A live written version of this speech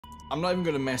I'm not even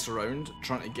going to mess around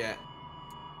trying to get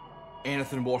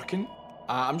anything working.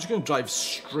 I'm just going to drive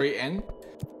straight in,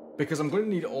 because I'm going to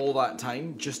need all that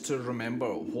time just to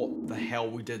remember what the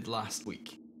hell we did last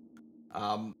week.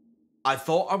 I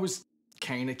thought I was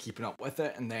kind of keeping up with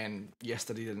it, and then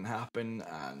yesterday didn't happen,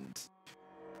 and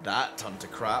that turned to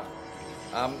crap.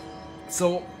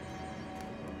 So,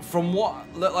 from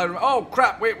what little I remember... Oh,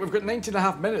 crap, wait, we've got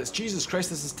 19.5 minutes. Jesus Christ,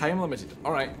 this is time limited.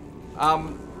 Alright.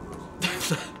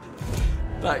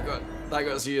 That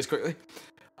got serious quickly.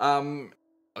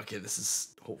 Okay, this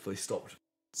is hopefully stopped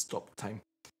time.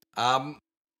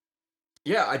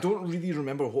 Yeah, I don't really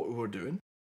remember what we were doing.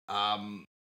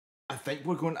 I think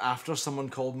we're going after someone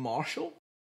called Marshall.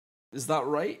 Is that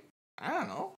right? I don't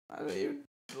know. I don't even,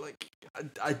 like,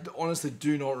 I honestly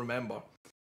do not remember.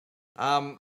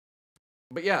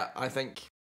 But yeah, I think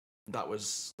that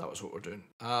was what we're doing.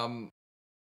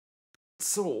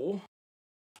 So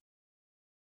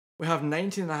we have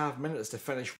 19.5 minutes to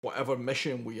finish whatever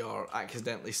mission we are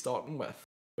accidentally starting with,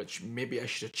 which maybe I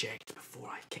should have checked before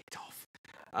I kicked off.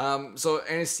 So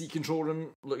NSC control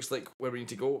room looks like where we need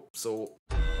to go, so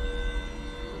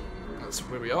that's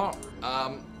where we are.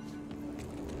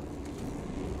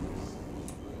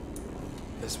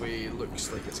 This way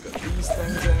looks like it's got these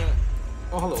things in it.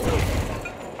 Oh, hello.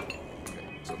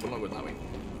 Okay, so we're not going that way.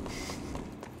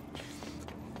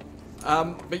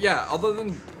 But yeah, other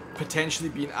than potentially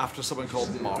being after someone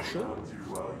called Marshall,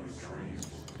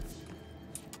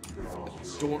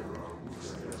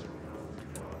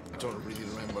 I don't really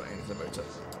remember anything about it.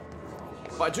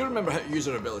 But I do remember how to use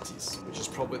her abilities, which is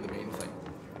probably the main thing.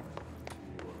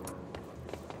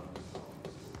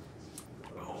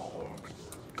 Oh,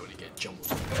 gotta get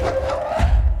jumped.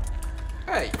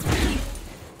 Hey!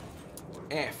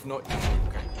 F, not E.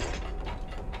 Okay.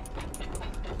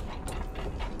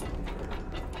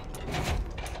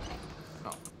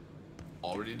 Oh.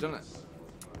 Already done it.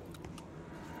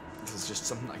 This is just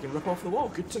something I can rip off the wall.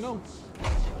 Good to know.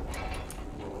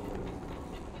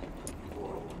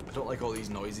 I don't like all these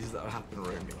noises that are happening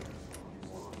around me.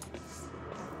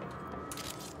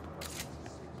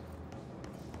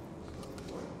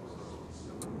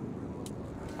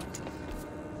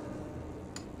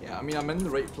 Yeah, I mean, I'm in the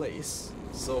right place,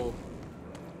 so...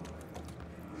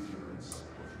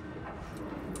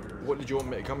 What did you want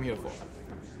me to come here for?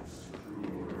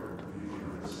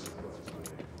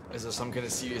 Is there some kind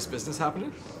of serious business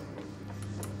happening?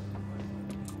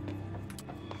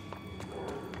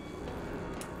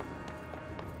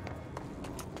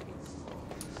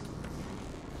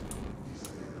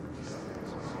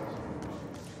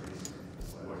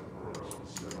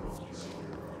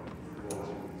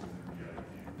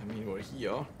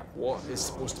 Here, what is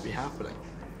supposed to be happening?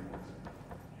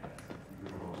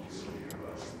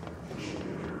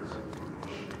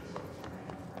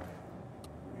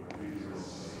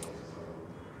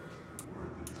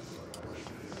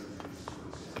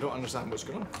 I don't understand what's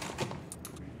going on.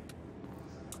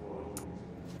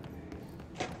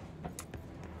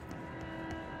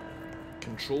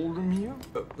 Control room here?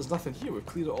 But there's nothing here, we've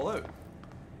cleared it all out.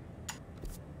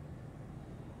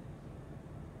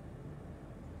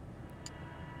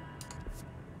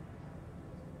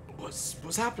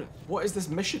 What's happening? What is this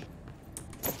mission?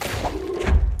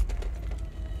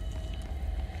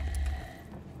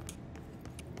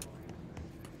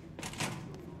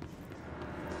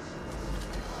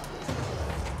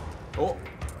 Oh,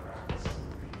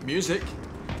 music.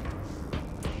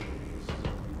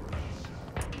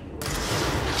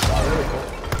 There we go.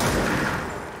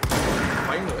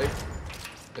 Finally.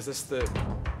 Is this the...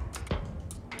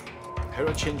 How do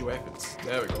I change weapons?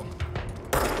 There we go.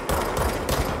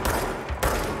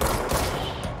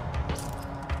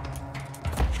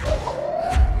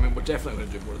 We're definitely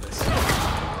going to do more of this.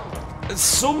 It's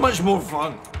so much more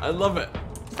fun. I love it.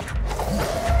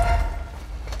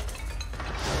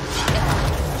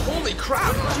 Holy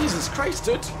crap! Jesus Christ,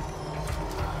 dude.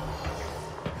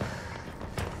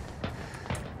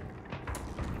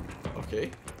 Okay.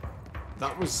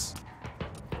 That was...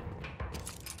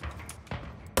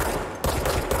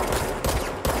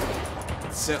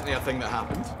 certainly a thing that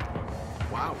happened.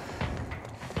 Wow.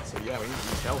 So yeah, we need to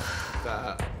use health.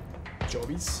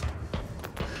 Jobbies.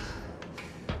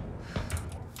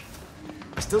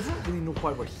 I still don't really know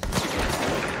why we're here.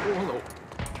 Oh, hello.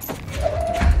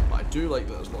 But I do like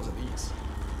that there's lots of these.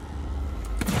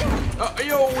 Oh,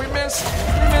 yo, we missed!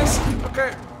 We missed!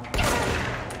 Okay.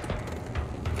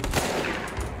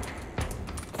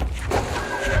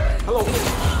 Hello.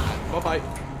 Bye-bye.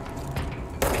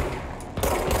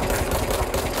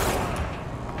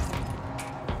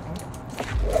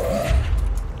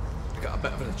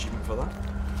 Bit of an achievement for that.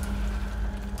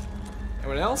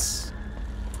 Anyone else?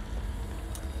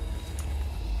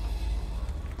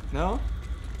 No?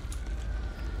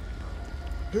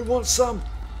 Who wants some?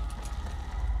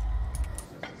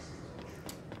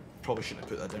 Probably shouldn't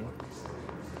have put that down.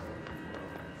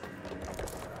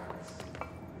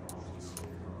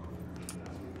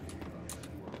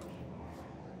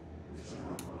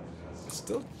 I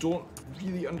still don't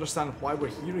really understand why we're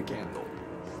here again though.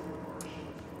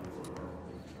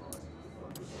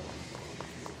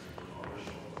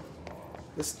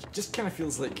 This just kind of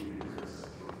feels like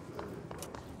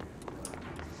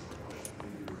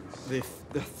they're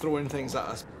throwing things at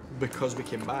us because we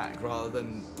came back, rather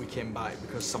than we came back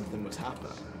because something was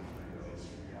happening.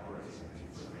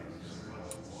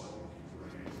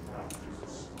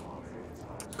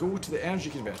 Go to the energy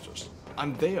converters.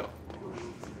 I'm there.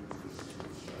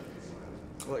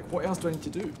 Like, what else do I need to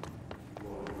do?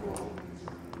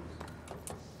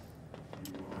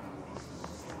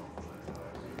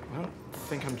 I don't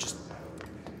think I'm just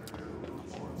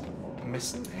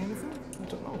missing anything. I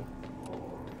don't know.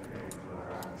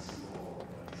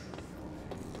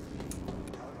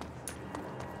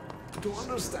 I don't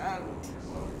understand.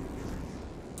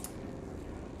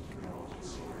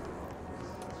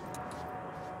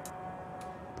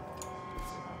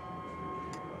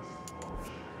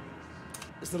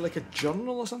 Is there like a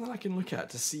journal or something I can look at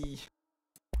to see?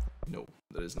 No,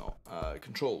 there is not.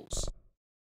 Controls.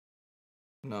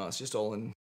 No, it's just all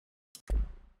in.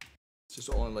 It's just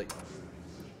all in like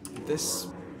this.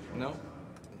 No,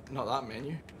 not that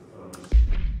menu.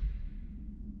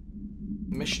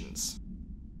 Missions.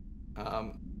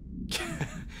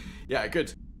 Yeah,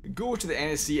 good. Go to the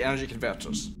NSC energy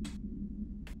converters.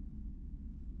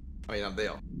 I mean, I'm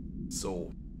there.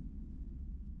 So,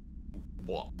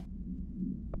 what?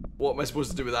 What am I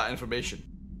supposed to do with that information?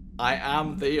 I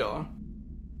am there.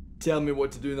 Tell me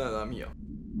what to do now that I'm here.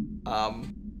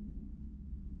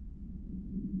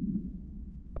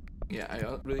 Yeah,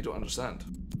 I really don't understand.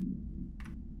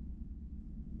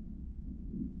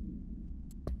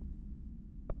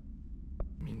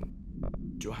 I mean,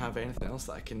 do I have anything else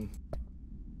that I can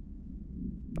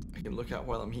look at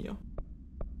while I'm here?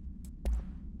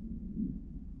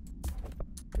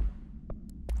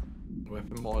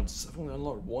 Weapon mods. I've only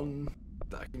unlocked one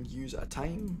that I can use at a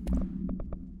time.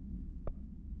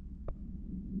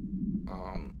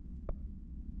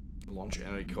 Launch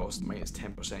energy cost minus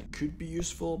 10% could be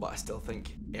useful, but I still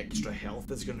think extra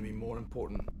health is going to be more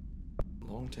important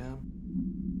long term.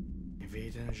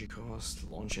 Evade energy cost,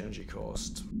 launch energy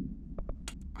cost.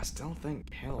 I still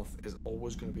think health is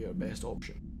always going to be our best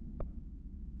option.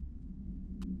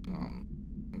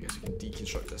 I guess we can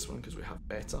deconstruct this one because we have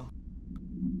better.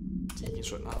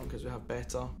 Deconstruct that one because we have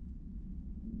better.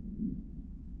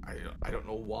 I don't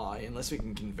know why, unless we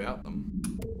can convert them.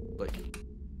 Like,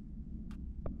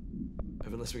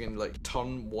 unless we can like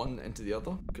turn one into the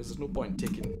other, because there's no point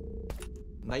taking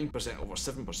 9% over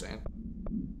 7%.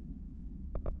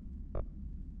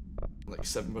 Like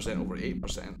 7% over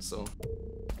 8%, so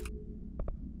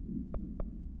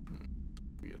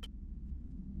weird.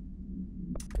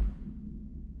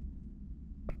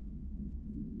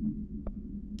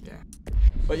 Yeah.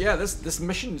 But yeah, this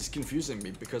mission is confusing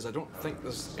me because I don't think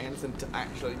there's anything to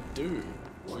actually do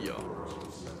here.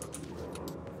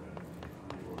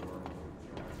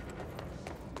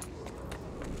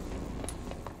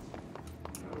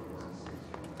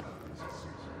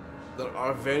 There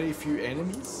are very few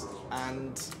enemies,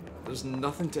 and there's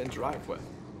nothing to interact with.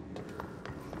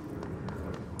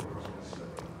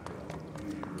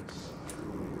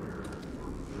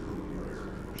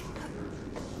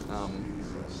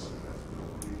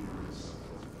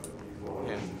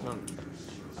 Yeah,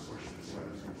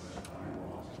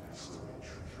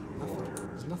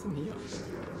 there's nothing here.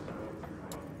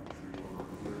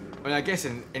 I mean, I guess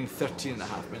in 13 and a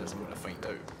half minutes I'm going to find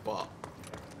out, but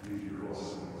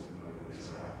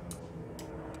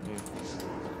yeah.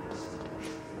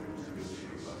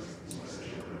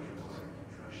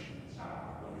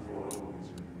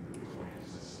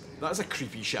 That's a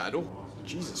creepy shadow.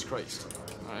 Jesus Christ.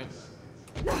 Alright.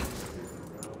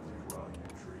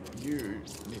 You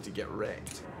need to get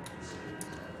wrecked.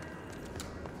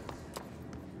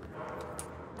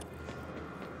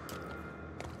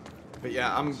 But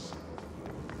yeah,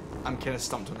 I'm kind of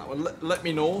stumped on that one. Let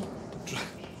me know.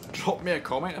 Drop me a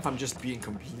comment if I'm just being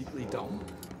completely dumb.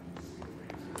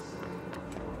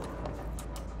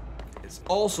 It's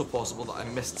also possible that I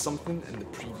missed something in the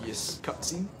previous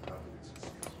cutscene.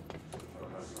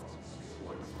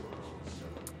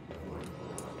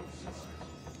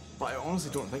 But I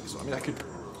honestly don't think so. I mean,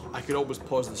 I could always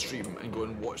pause the stream and go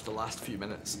and watch the last few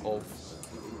minutes of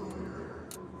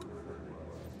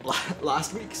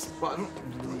last week's, but I don't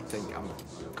really think I'm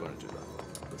gonna do that.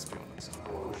 Let's be honest.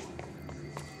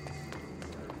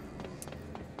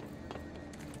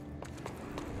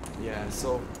 Yeah,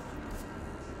 so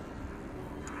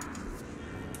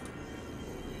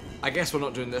I guess we're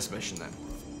not doing this mission then.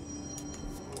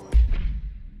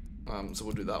 So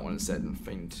we'll do that one instead and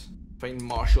find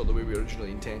Marshall the way we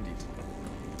originally intended.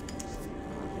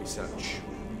 Research.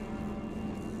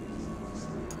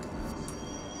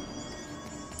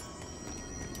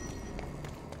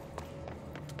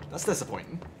 That's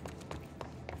disappointing.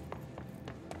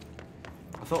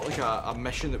 I thought like a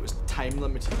mission that was time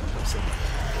limited would have some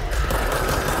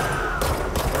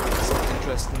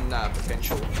interesting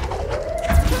potential.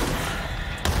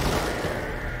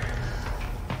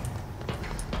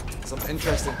 Some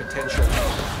interesting potential,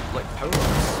 like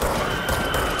power-ups.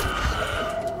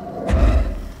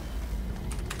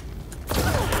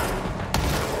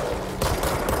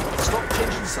 Stop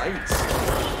changing sides.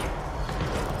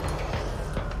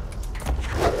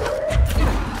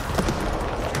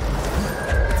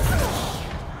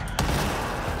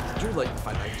 I do like the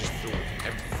fact that I can just throw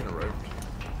everything around.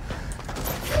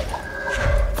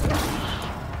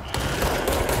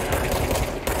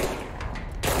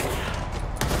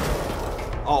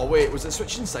 Oh wait, was it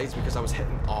switching sides because I was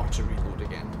hitting R to reload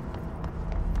again?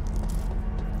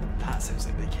 That sounds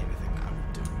like the kind of thing that I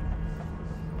would do.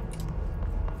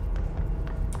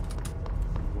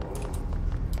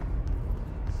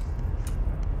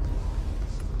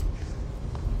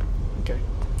 Okay.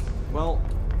 Well,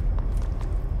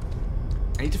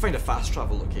 I need to find a fast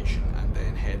travel location and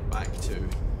then head back to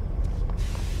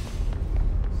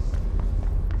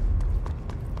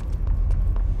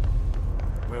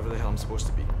wherever the hell I'm supposed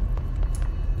to be.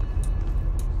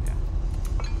 Yeah.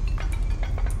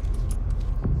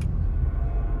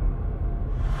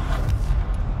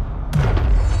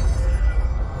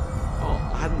 Oh,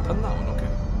 I hadn't done that one,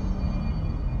 okay.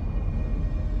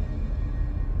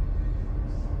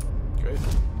 Great.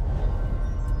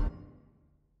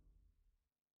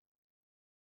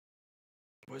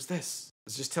 What's this?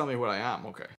 It's just telling me where I am,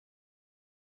 okay.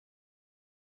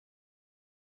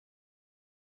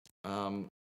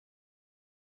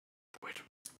 Wait.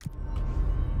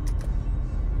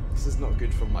 This is not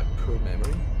good for my poor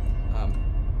memory.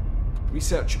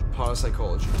 Research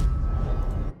parapsychology.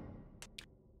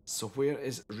 So where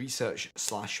is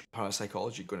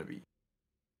research/parapsychology going to be?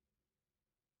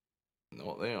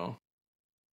 Not there.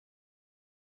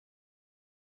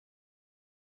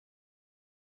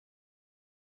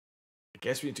 I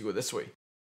guess we need to go this way.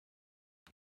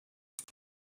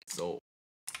 So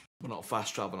we're not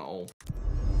fast traveling at all.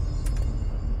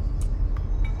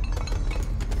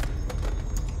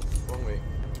 Wrong way.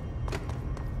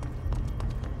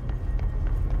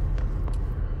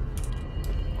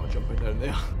 Oh, jumping down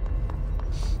there.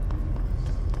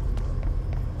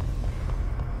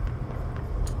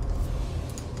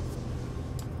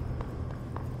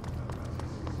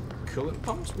 Coolant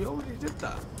pumps? We already did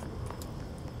that.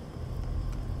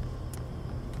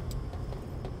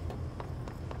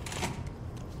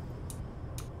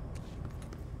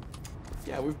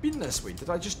 Yeah, we've been this way. Did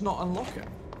I just not unlock it?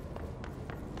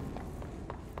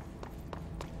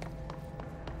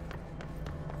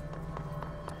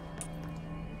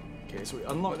 Okay, so we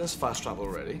unlocked this fast travel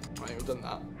already. Right, we've done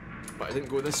that. But I didn't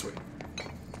go this way.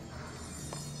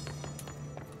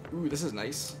 Ooh, this is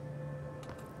nice.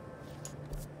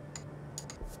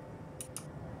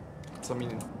 So, I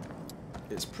mean,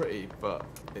 it's pretty, but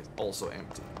it's also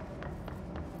empty.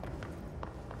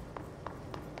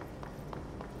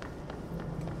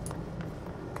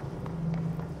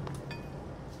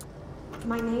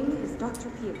 My name is Dr.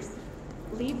 Pierce,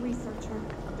 lead researcher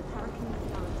of the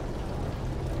parakinesiology.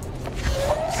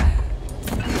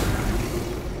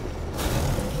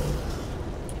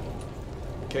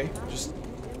 Okay, just. I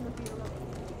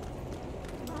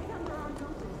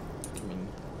mean.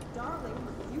 Darling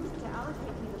refused to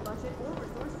allocate me the budget or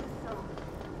resources, so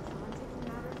I'm taking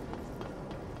matters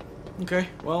into. Okay,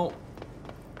 well,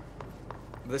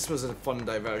 this was a fun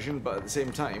diversion, but at the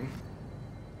same time,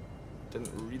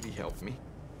 didn't really help me.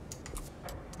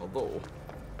 Although,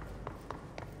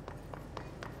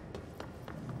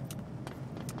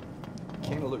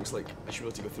 kinda looks like I should be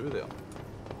able to go through there.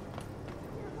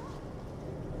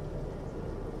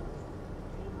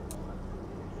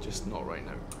 Just not right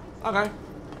now. Okay.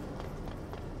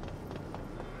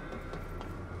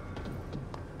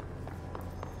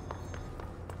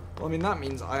 Well, I mean, that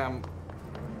means I am,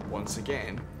 once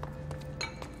again,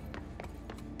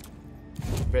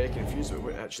 very confused with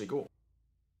where to actually go.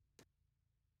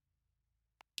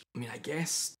 I mean, I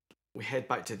guess we head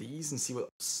back to these and see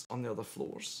what's on the other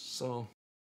floors. So,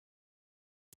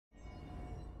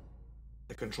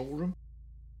 the control room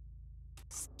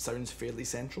sounds fairly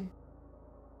central.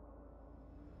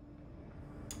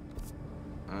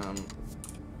 I'm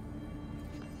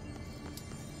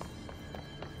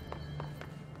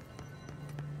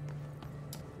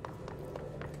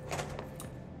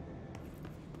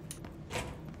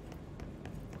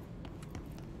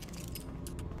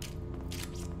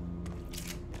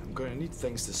going to need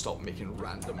things to stop making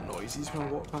random noises when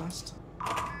I walk past.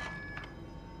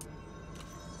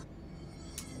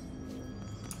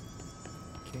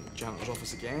 Okay, janitor's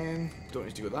office again. Don't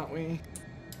need to go that way.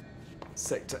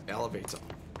 Sector elevator.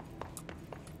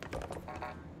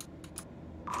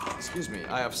 Excuse me,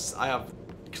 I have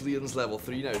clearance level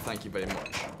 3 now, thank you very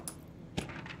much.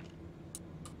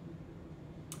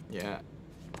 Yeah.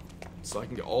 So I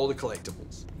can get all the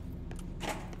collectibles. I'm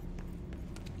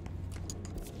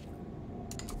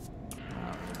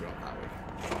gonna go up that way.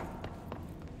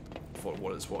 For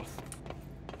what it's worth.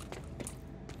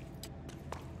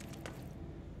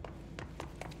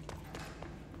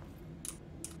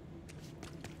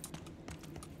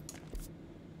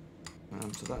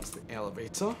 So that's the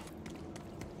elevator.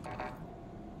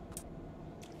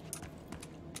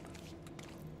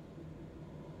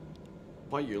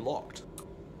 Why are you locked?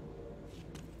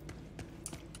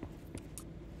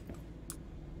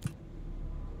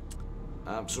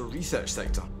 So research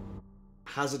sector.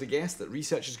 Hazard a guess that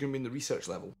research is going to be in the research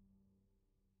level.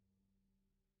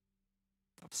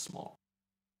 That's smart.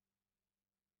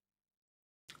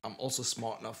 I'm also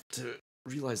smart enough to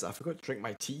realise that I forgot to drink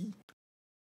my tea.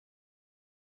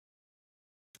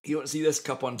 You don't see this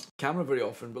cup on camera very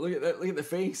often, but look at that, look at the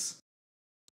face.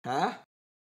 Huh?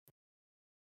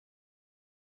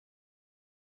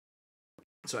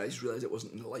 Sorry, I just realised it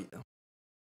wasn't in the light though.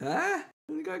 Huh?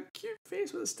 And you got a cute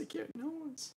face with a sticky out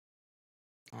nose.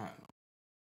 I don't know.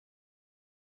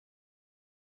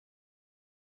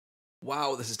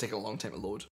 Wow, this is taking a long time to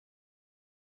load.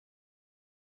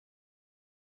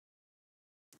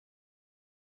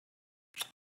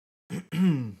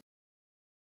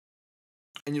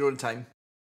 In your own time.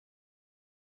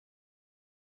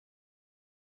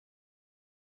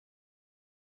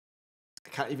 I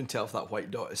can't even tell if that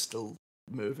white dot is still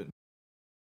moving.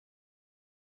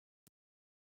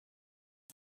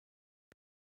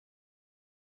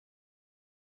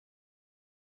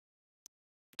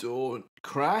 Don't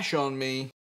crash on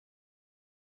me.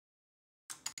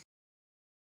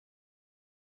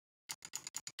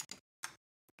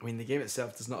 I mean, the game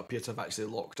itself does not appear to have actually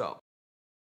locked up.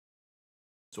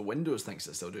 So Windows thinks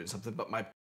it's still doing something, but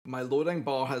my loading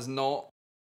bar has not.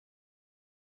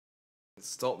 It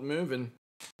stopped moving.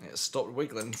 It stopped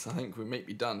wiggling, so I think we might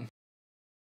be done.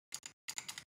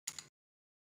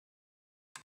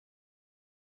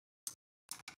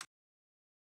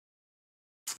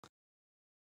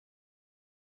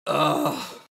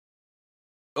 Ugh.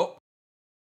 Oh.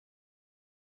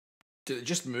 Did it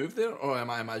just move there, or am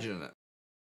I imagining it?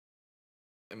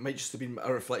 It might just have been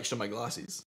a reflection of my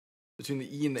glasses. Between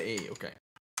the E and the A, okay.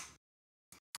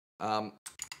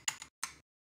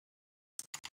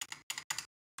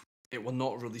 It will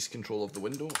not release control of the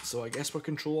window, so I guess we're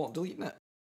Control-Alt-deleting it.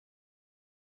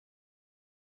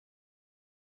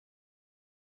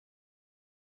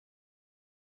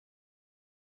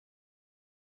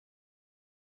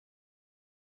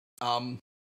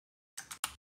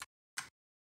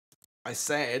 I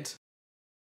said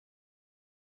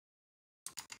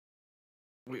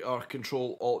we are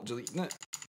Control-Alt-deleting it,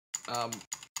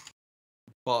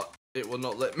 but it will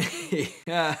not let me.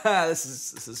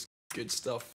 This is good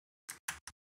stuff.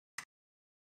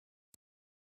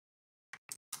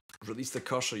 Release the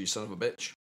cursor, you son of a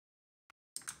bitch.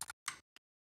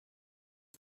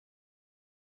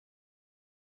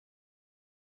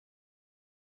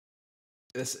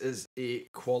 This is a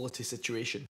quality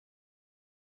situation.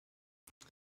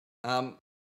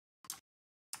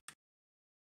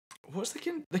 What's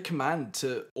the command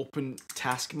to open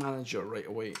Task Manager right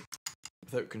away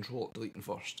without Control-Alt-deleting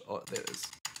first? Oh, there it is.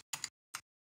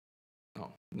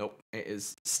 Oh, nope. It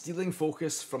is stealing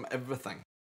focus from everything.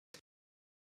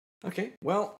 Okay,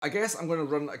 well, I guess I'm going to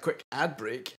run a quick ad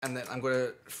break, and then I'm going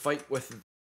to fight with,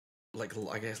 like,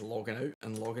 I guess logging out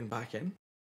and logging back in,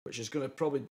 which is going to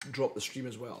probably drop the stream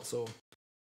as well, so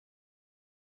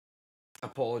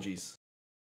apologies.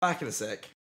 Back in a sec.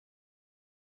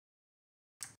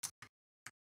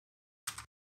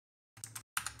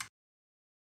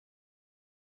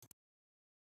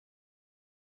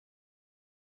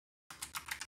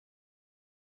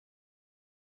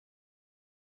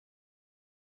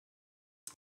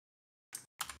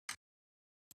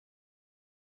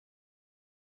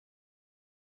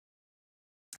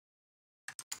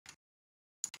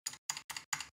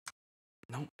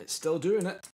 No, it's still doing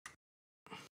it.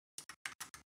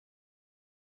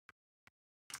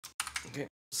 Okay,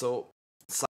 so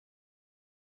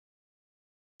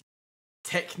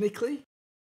technically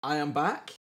I am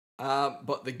back,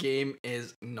 but the game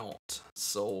is not.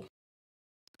 So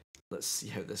let's see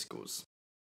how this goes.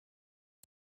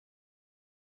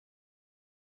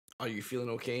 Are you feeling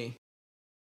okay?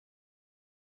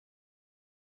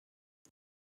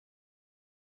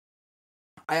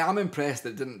 I am impressed that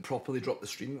it didn't properly drop the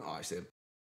stream. Oh, actually,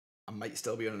 I might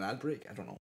still be on an ad break. I don't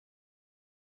know.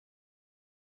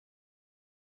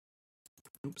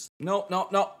 Oops. No, no,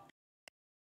 no.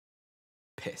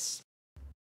 Piss.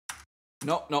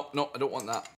 No, no, no. I don't want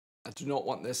that. I do not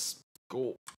want this.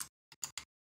 Go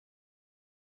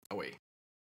away.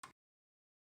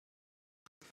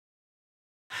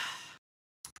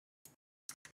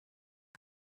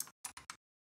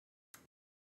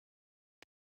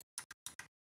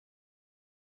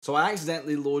 So I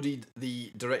accidentally loaded the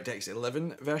DirectX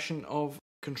 11 version of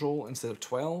Control instead of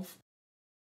 12.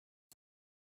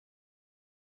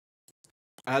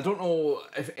 I don't know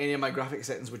if any of my graphic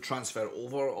settings would transfer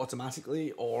over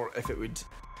automatically or if it would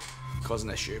cause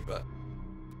an issue, but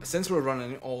since we're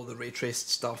running all the ray traced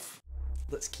stuff,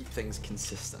 let's keep things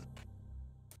consistent.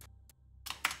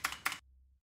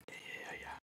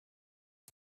 Yeah.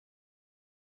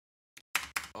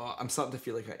 Oh, I'm starting to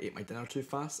feel like I ate my dinner too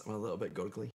fast. I'm a little bit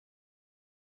gurgly.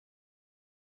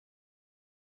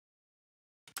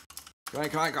 Come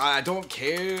on, I don't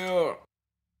care.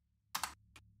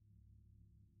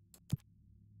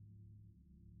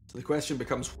 So the question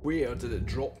becomes, where did it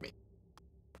drop me?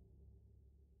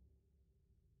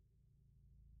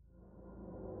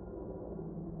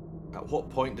 At what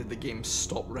point did the game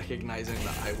stop recognizing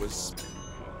that I was...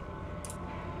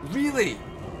 Really?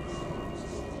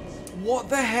 What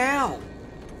the hell?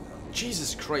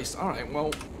 Jesus Christ. Alright,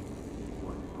 well...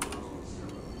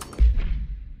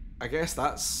 I guess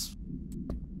that's...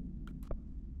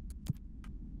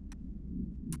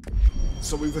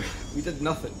 So we did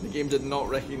nothing. The game did not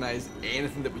recognize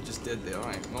anything that we just did there.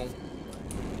 Alright, well...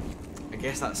 I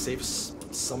guess that saves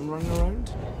some running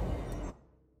around.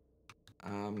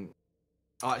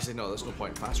 Oh, actually, no, there's no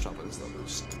point in fast traveling, is there? We'll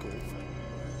just go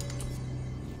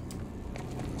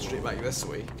straight back this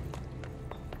way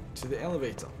to the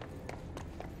elevator.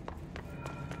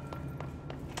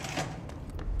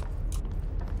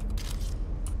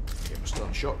 Okay, we're still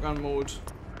in shotgun mode.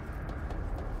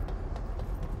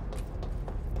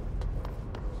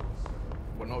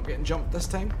 We're not getting jumped this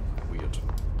time? Weird.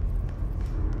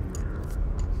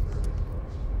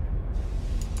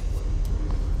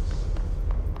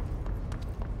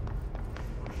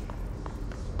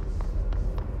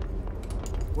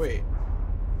 Wait.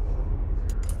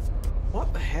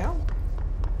 What the hell?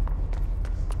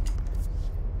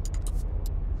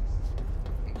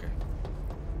 Okay.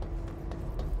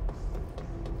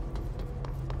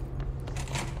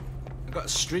 I got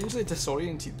strangely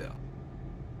disoriented there.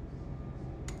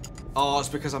 Oh, it's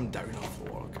because I'm down on the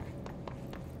floor, okay.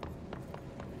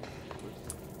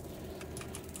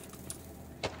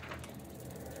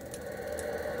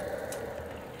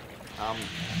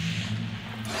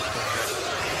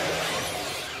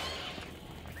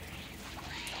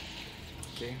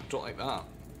 Okay, don't like that.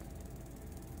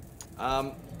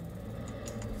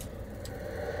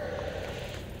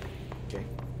 Okay.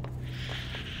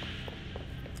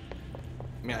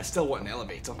 I mean, I still want an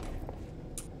elevator.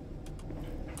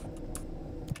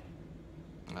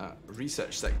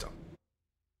 Research sector.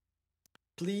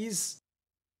 Please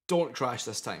don't crash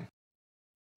this time.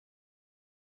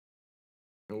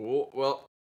 Oh, well,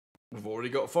 we've already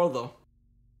got further.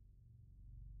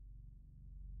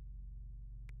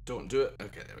 Don't do it.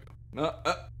 Okay, there we go.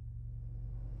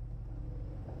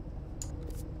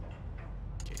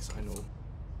 Okay, so I know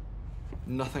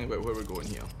nothing about where we're going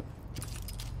here.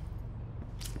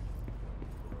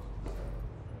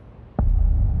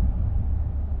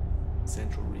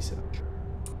 Central research.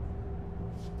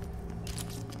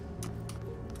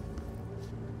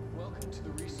 Welcome to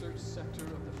the research sector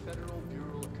of the Federal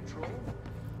Bureau of Control.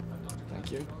 I'm Dr.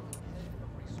 Thank you. Head of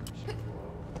research.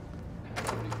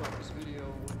 Somebody thought this video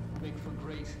would make for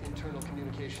great internal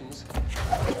communications.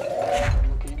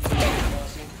 I'm looking at you,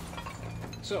 Bossy.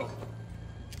 So,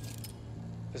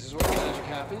 this is where the magic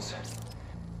happens.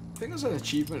 I think there's an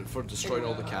achievement for destroying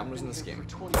all the cameras in this game. For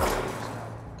 20 years now.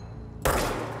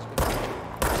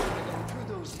 And through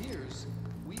those years,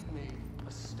 we've made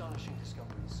astonishing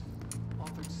discoveries,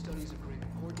 authored studies of great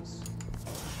importance.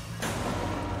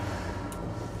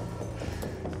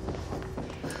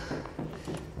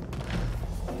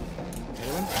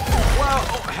 Anyone? Wow!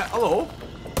 Oh, hello!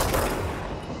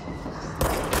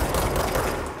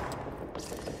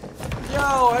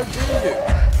 How dare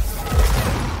you?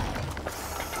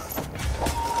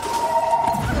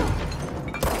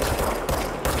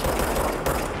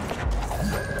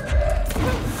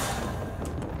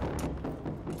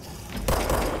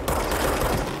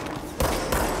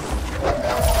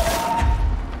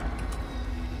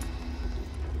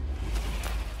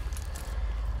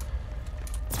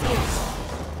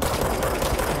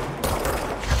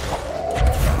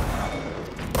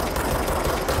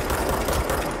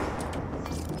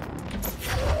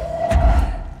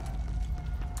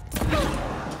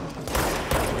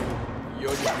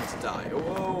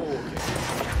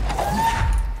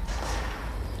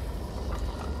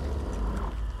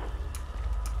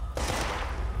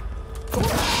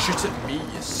 Shoot at me,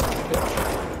 you son of a bitch.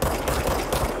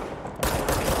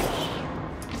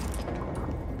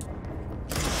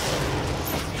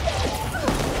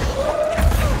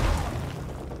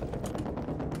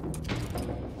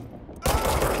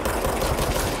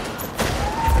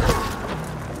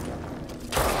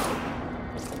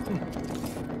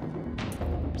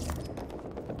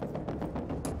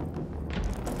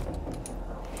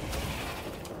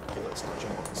 Okay, let's not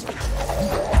jump off the side.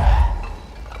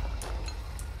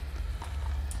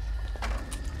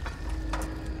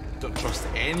 Don't trust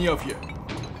any of you.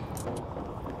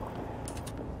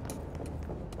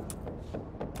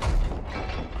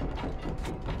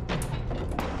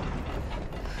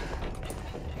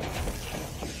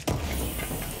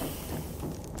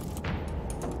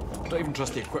 Don't even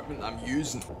trust the equipment I'm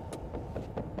using.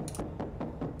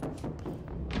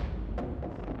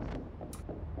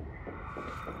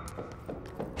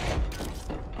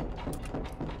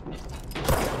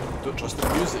 Don't trust the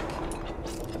music.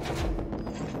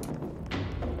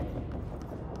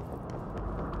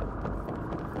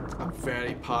 I'm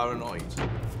very paranoid.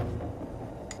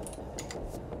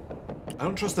 I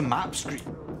don't trust the map screen.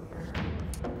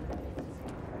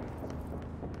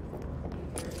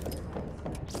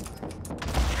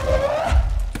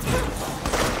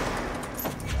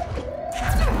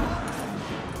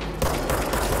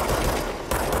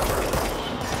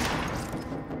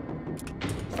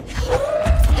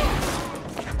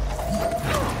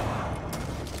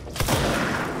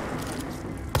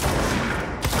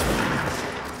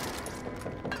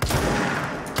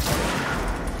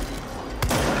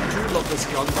 Love this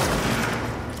gun.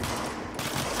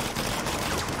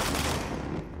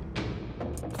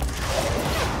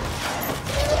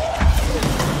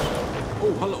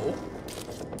 Oh, hello.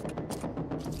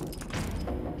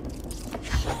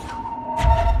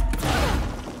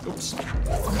 Oops.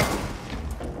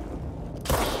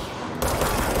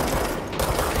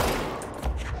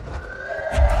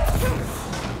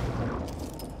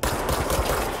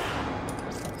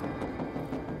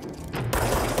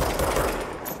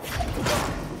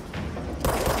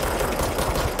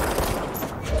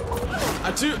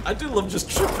 I do love just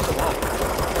tripping them up.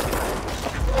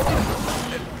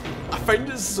 I find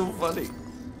it so funny.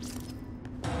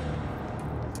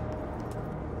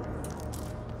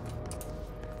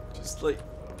 Just like,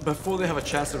 before they have a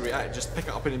chance to react, just pick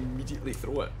it up and immediately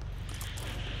throw it.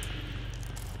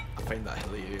 I find that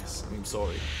hilarious. I'm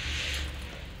sorry.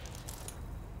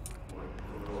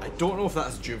 I don't know if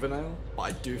that's juvenile, but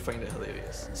I do find it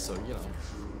hilarious. So, you know.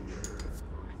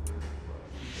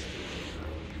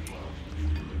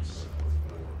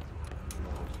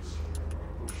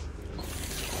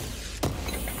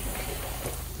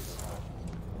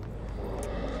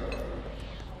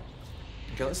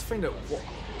 Okay, let's find out what...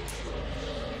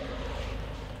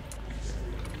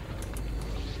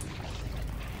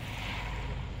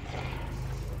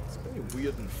 It's very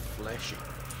weird and fleshy.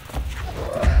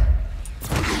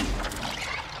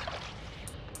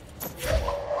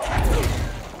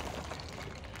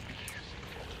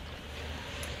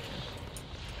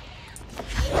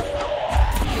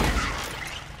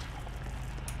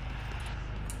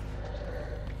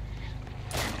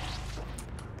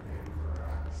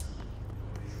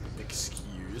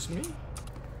 Excuse me?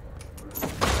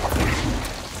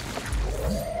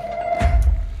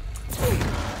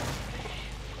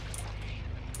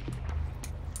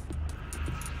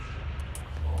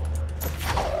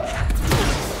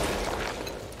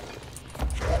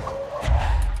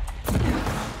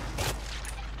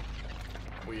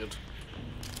 Weird.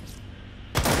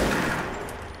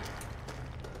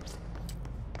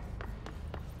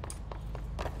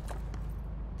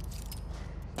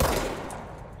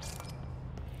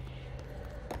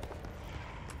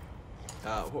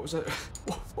 What was I?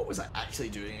 What was I actually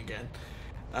doing again?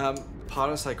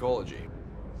 Parapsychology.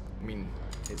 I mean,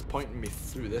 it's pointing me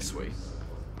through this way,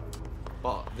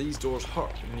 but these doors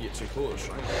hurt when you get too close,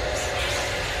 right?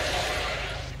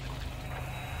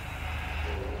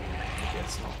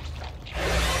 it's not.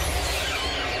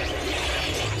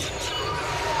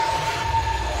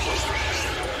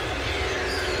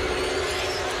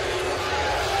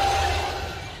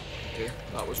 Okay,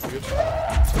 that was weird.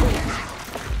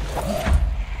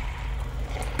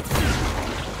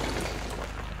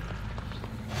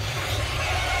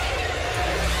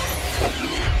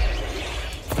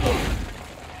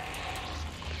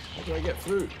 How do I get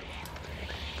through?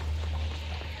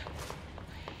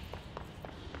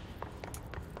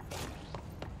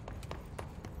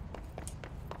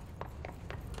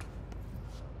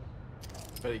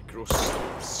 Very gross,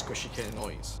 squishy kind of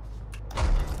noise.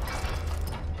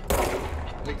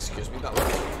 Excuse me, that was a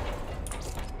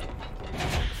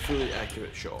fully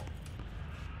accurate shot.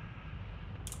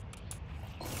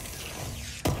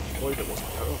 Boy, there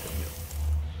wasn't power up in here.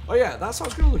 Oh yeah, that's what I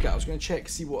was going to look at. I was going to check,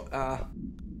 see what other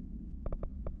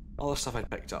stuff I'd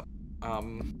picked up.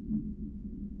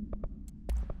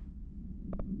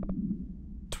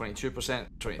 22%,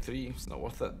 23, it's not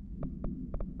worth it.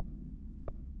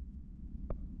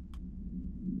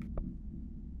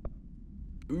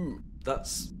 Ooh,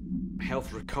 that's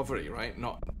health recovery, right?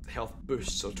 Not health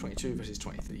boost, so 22 versus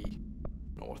 23.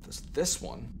 Not worth this. This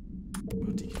one,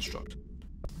 we'll deconstruct.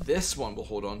 This one we'll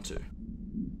hold on to.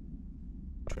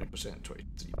 20%,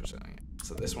 23%.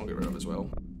 So this one we'll get rid of as well.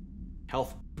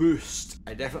 Health boost.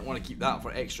 I definitely want to keep that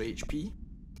for extra HP.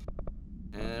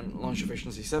 Launch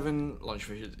efficiency 7, launch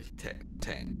efficiency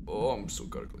 10. Oh, I'm so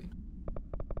gurgly.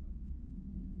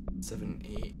 7,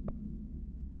 8.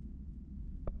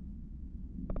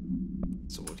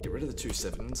 So we'll get rid of the 2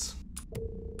 7s.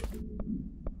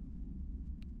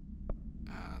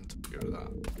 And get rid of that.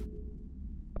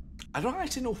 I don't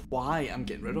actually know why I'm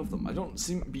getting rid of them. I don't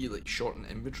seem to be like short in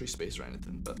inventory space or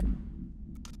anything, but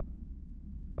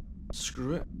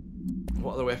screw it.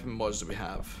 What other weapon mods do we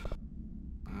have?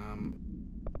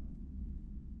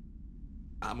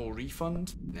 Ammo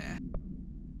refund? Nah.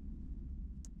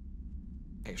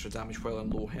 Extra damage while on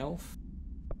low health.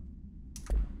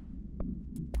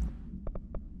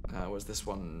 Was this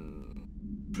one?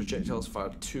 Projectiles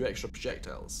fired 2 extra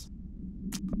projectiles.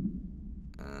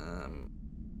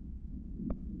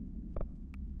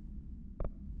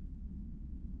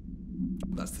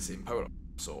 That's the same power up,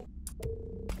 so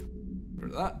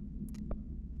rid of that.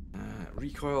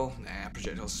 Recoil, nah.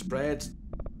 Projectile spread,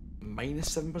 minus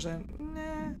 7%,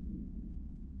 nah.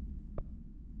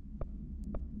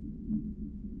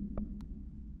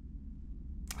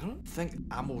 I don't think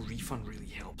ammo refund really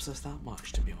helps us that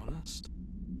much, to be honest.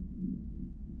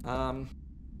 And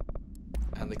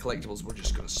the collectibles we're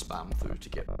just going to spam through to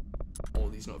get all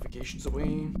these notifications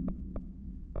away.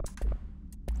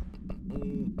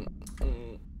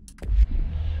 Okay.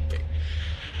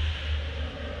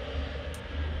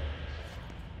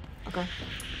 Okay.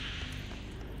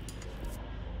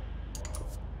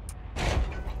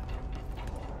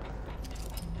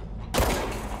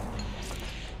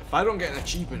 If I don't get an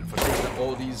achievement for taking out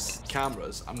all these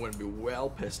cameras, I'm going to be well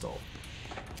pissed off.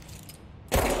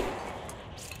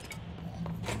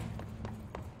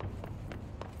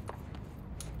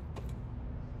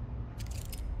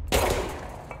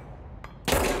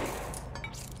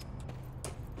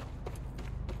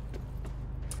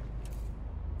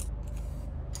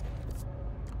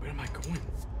 Where am I going?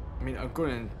 I mean, I'm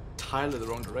going entirely the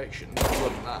wrong direction. More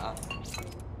than that.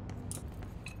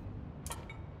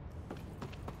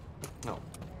 No.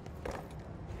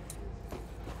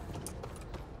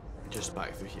 Just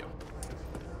back through here.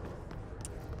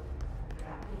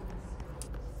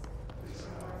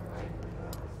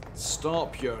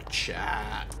 Stop your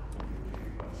chat.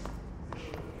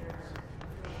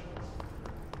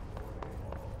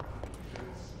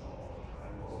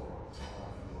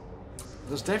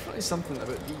 There's definitely something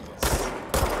about these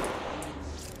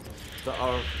that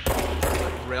are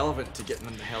like, relevant to getting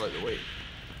them the hell out of the way.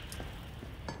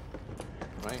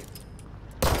 Right?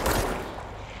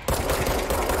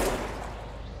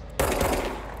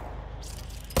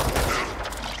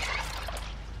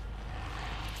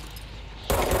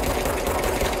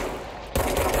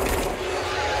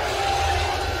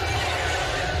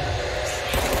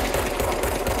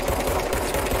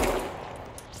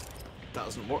 That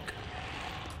doesn't work.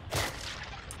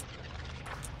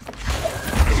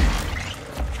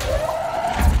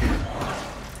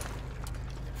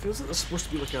 Feels like there's supposed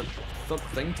to be like a third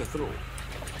thing to throw.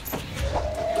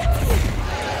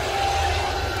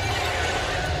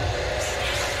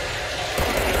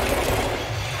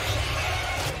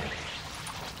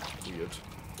 Weird.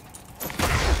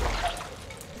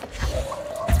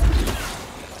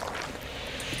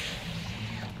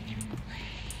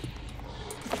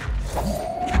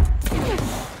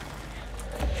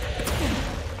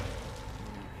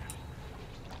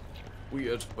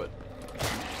 good, but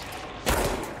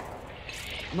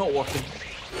not working.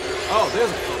 Oh, there's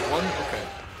a third one. Okay.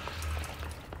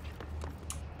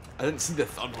 I didn't see the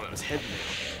third one. It was hidden there.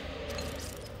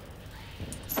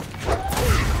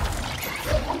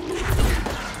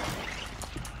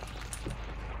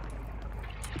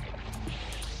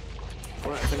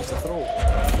 What things to throw?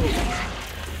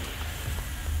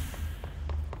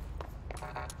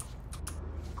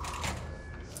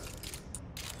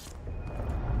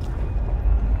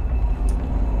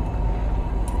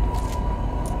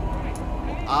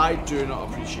 I do not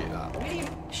appreciate that.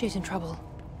 She's in trouble.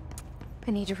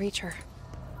 I need to reach her.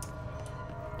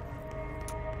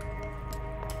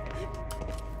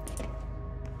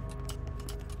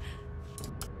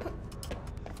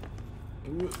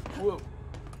 Whoa.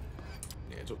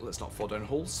 Yeah, let's not fall down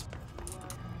holes.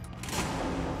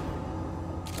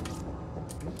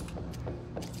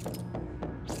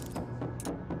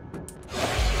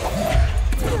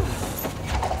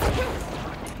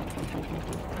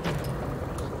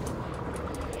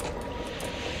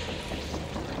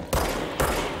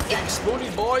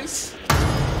 Exploded, boys!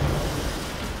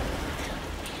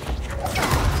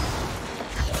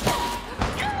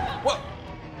 What?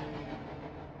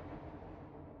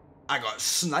 I got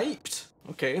sniped.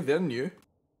 Okay, they're new.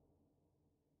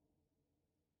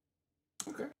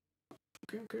 Okay.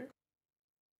 Okay.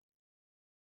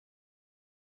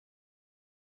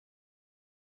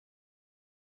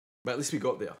 But at least we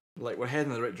got there. Like, we're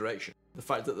heading in the right direction. The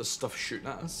fact that there's stuff shooting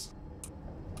at us.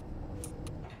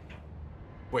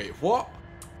 Wait, what?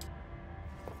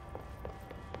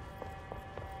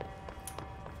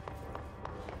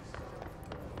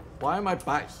 Why am I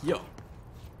back here?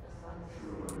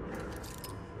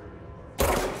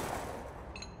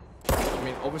 I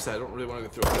mean, obviously I don't really want to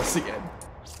go through all this again.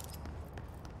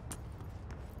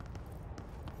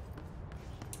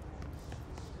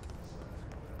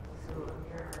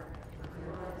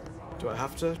 Do I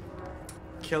have to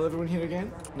kill everyone here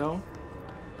again? No?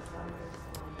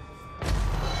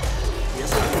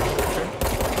 Yes, I do. Okay.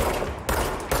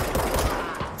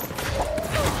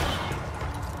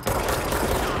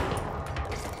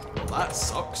 Well, that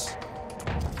sucks.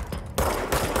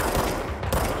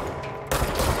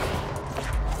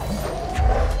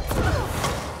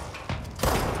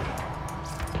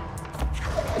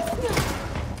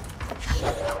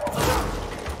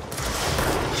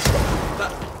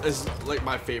 That is like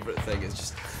my favorite thing, is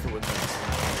just throwing things.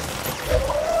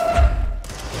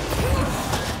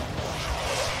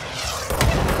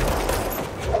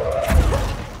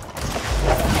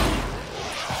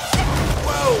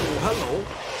 Hello.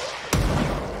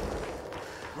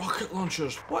 Rocket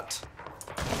launchers, what?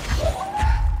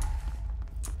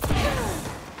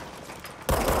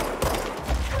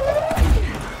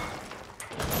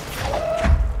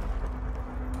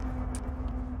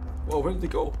 Whoa, where did they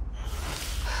go?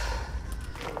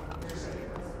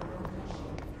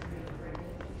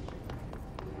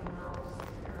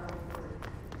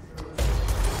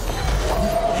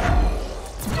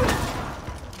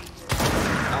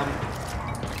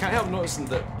 I can't help noticing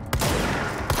that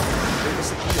there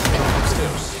was a key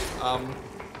upstairs.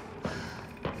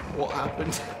 What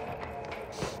happened?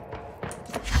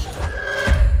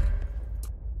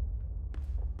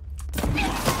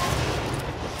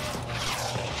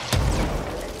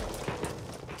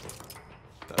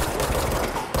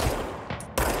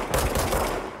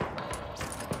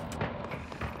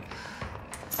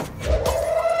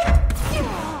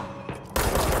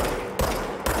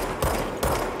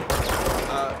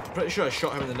 Pretty sure I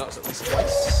shot him in the nuts at least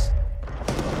twice.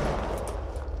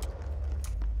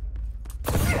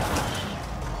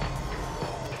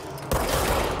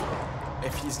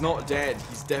 If he's not dead,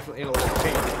 he's definitely in a lot of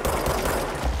pain.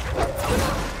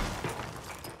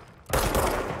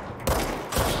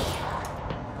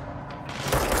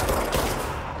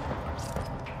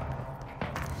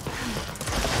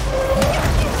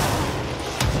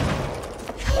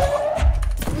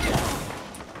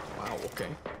 Wow,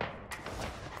 okay.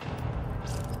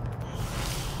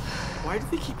 Why do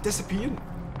they keep disappearing?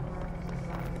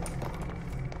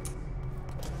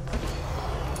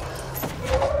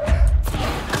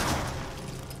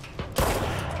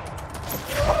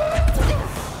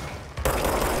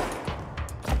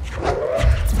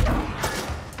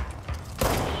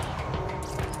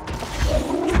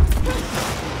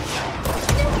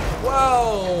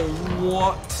 Whoa,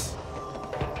 what?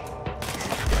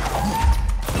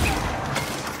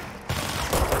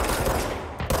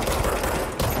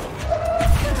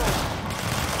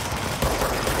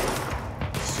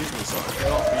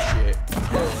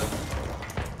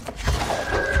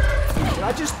 Did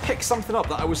I just pick something up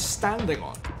that I was standing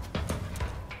on?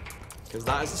 Because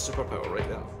that is a superpower right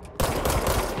there.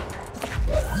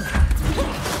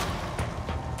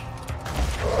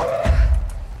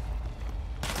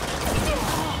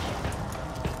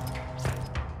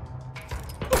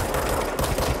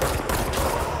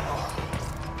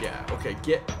 Yeah, okay,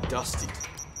 get dusted.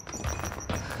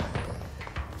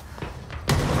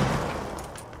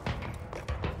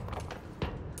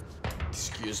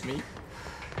 Excuse me.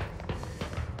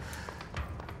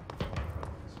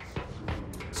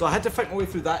 So I had to fight my way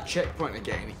through that checkpoint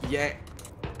again, yet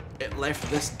it left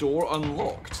this door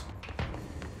unlocked.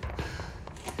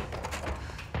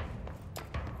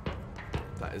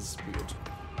 That is weird.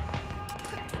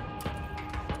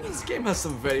 This game has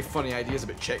some very funny ideas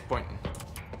about checkpointing.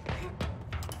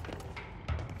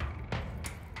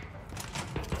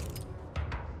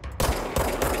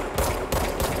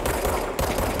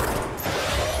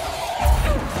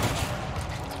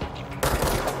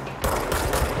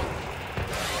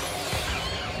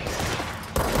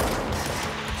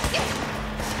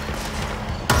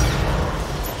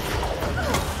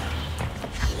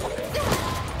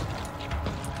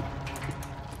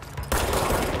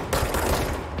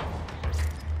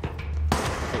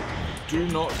 Do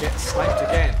not get sniped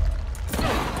again.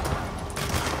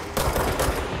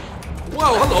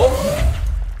 Whoa, hello!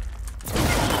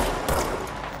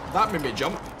 That made me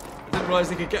jump. I didn't realise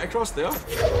they could get across there.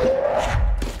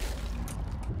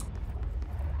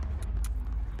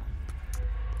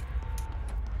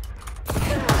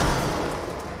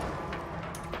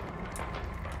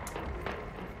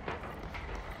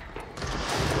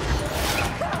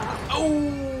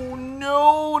 Oh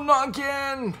no, not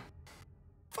again!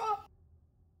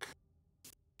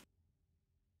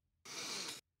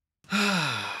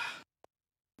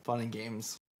 Fun and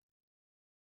games.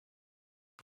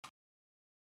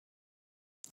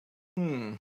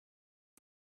 I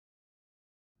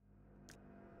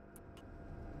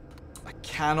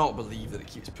cannot believe that it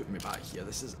keeps putting me back here.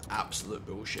 This is absolute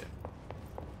bullshit.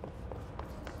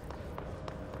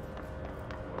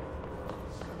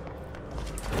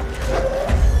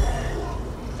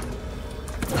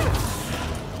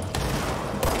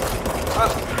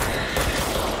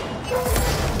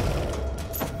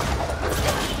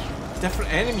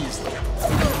 Different enemies though.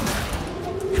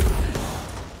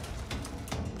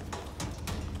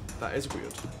 That is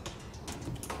weird.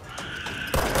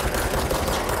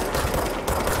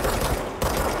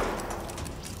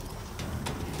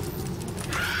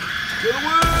 Get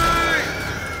away!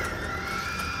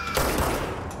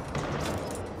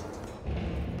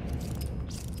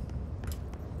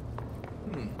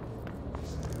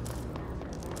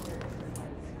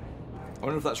 I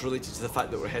wonder if that's related to the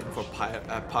fact that we're heading for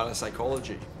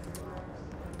parapsychology.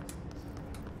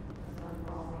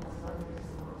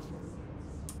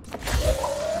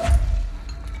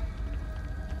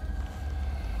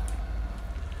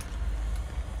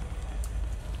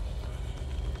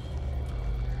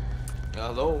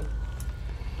 Hello?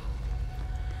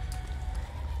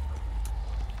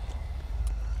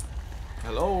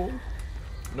 Hello?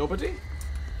 Nobody?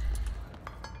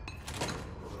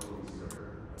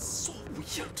 So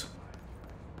weird.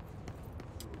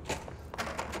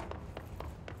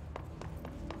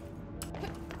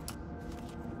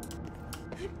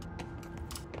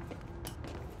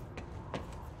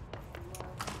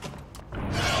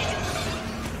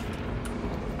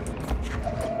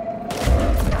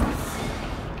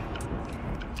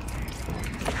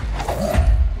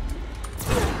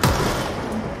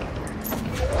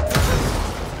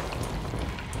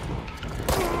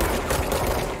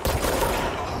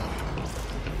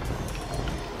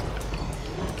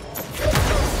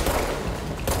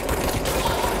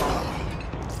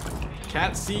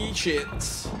 Can't see shit.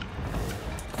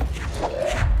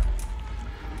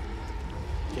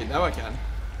 Okay, now I can.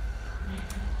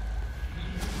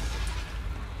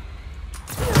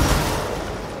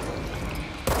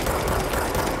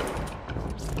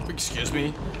 Excuse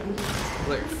me.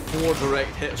 Like 4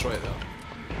 direct hits right there.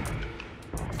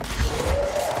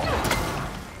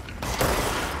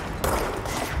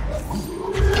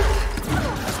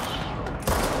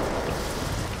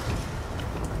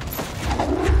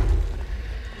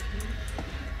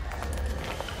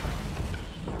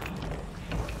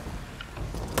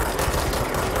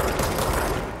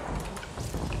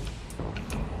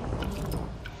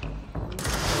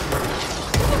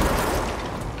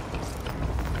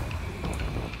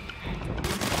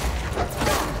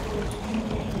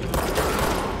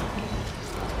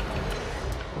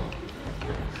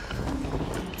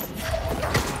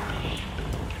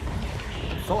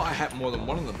 Thought I had more than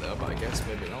one of them there, but I guess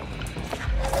maybe not.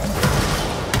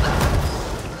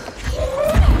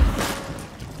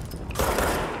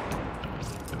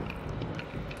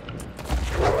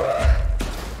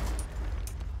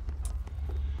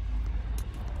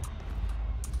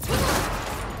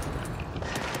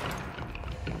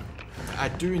 I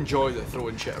do enjoy the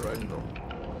throwing shit around though.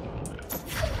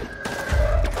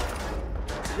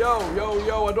 Yo,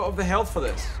 I don't have the health for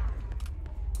this.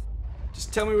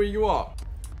 Just tell me where you are.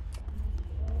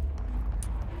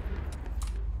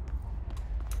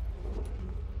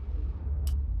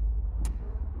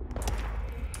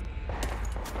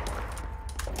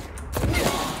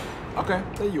 Okay,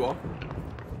 there you are.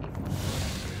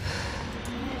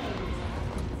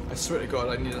 I swear to God,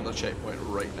 I need another checkpoint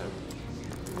right now.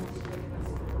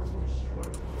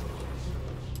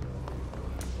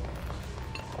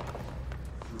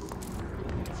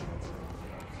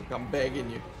 Look, I'm begging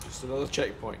you, just another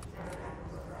checkpoint.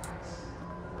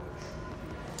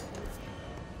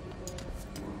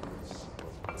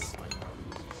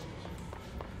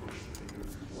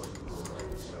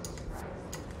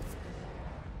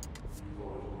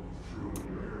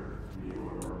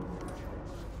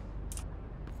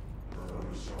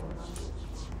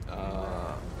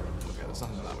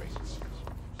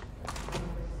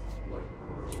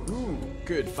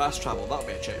 Good, fast travel, that'll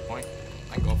be a checkpoint.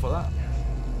 Thank God for that.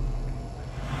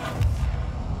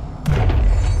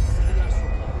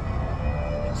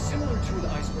 Similar to an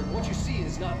iceberg, what you see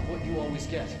is not what you always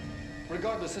get.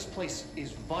 Regardless, this place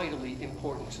is vitally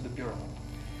important to the Bureau.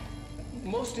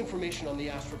 Most information on the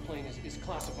astral plane is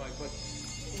classified, but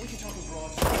we can talk in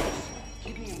broad strokes,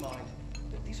 keeping in mind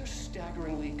that these are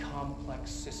staggeringly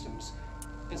complex systems,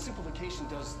 and simplification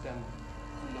does them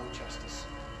no justice.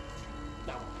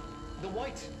 Now, the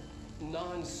white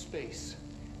non-space,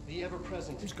 the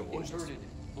ever-present inverted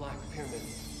black pyramid.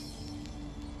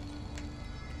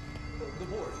 The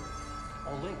board,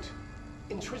 all linked,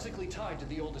 intrinsically tied to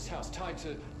the oldest house, tied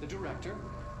to the director,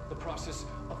 the process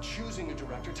of choosing a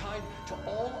director, tied to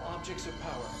all objects of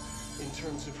power in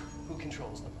terms of who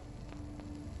controls them.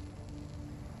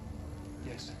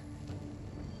 Yes.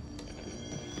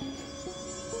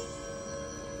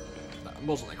 That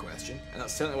wasn't a question, and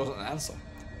that certainly wasn't an answer.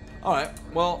 Alright,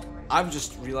 well, I've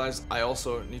just realised I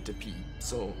also need to pee,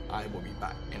 so I will be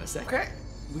back in a sec. Okay,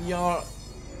 we are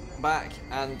back,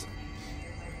 and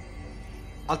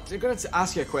I'm going to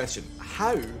ask you a question.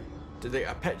 How did they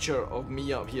get a picture of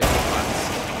me up here in advance?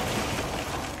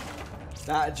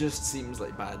 That just seems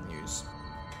like bad news.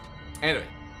 Anyway.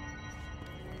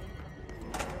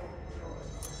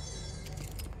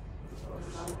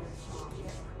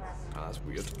 Oh, that's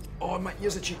weird. Oh, my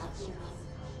ears are cheap.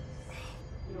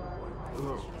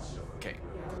 Okay.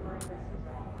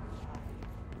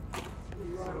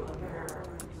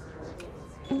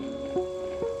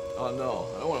 Oh no,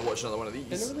 I don't want to watch another one of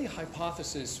these. An early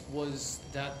hypothesis was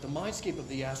that the mindscape of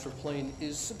the astral plane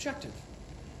is subjective.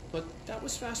 But that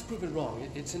was fast proven wrong.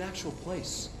 It's an actual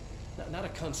place, not a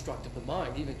construct of the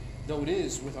mind, even though it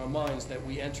is with our minds that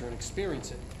we enter and experience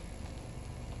it.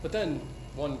 But then,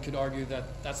 one could argue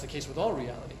that that's the case with all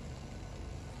reality.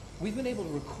 We've been able to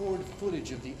record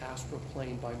footage of the astral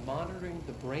plane by monitoring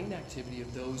the brain activity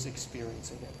of those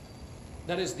experiencing it.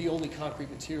 That is the only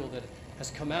concrete material that has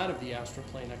come out of the astral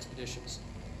plane expeditions,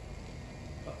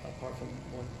 apart from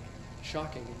one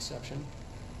shocking exception.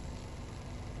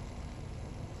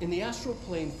 In the astral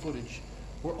plane footage,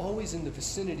 we're always in the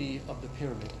vicinity of the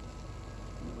pyramid.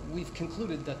 We've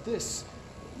concluded that this,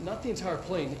 not the entire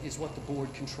plane, is what the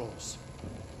board controls.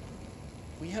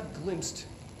 We have glimpsed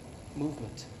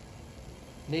movement.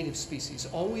 Native species,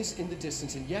 always in the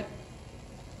distance, and yet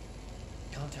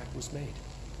contact was made.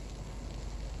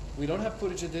 We don't have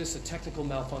footage of this, a technical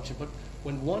malfunction, but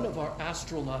when one of our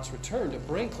astronauts returned, a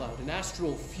brain cloud, an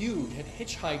astral feud, had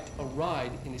hitchhiked a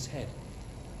ride in his head.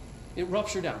 It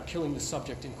ruptured out, killing the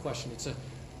subject in question. It's a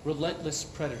relentless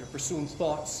predator, pursuing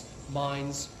thoughts,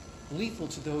 minds, lethal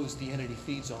to those the entity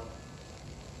feeds on.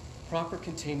 Proper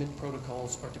containment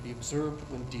protocols are to be observed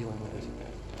when dealing with it.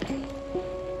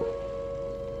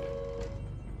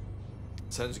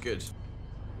 Sounds good.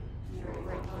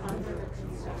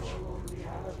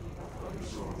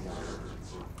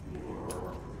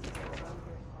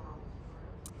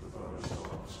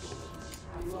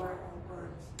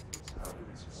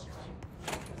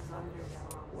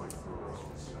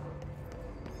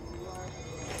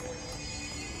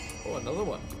 Oh, another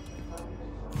one.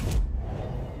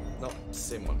 No,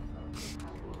 same one.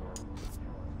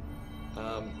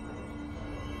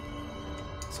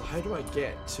 So how do I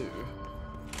get to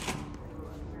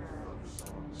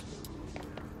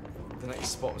the next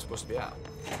spot I'm supposed to be at?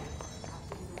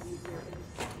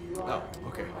 Oh,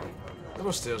 okay. There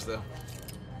were stairs there.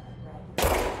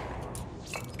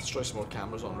 Destroy some more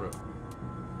cameras en route.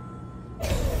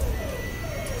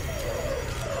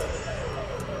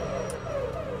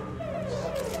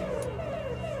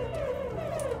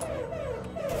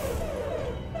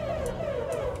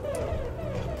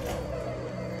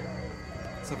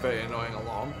 very annoying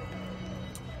alarm.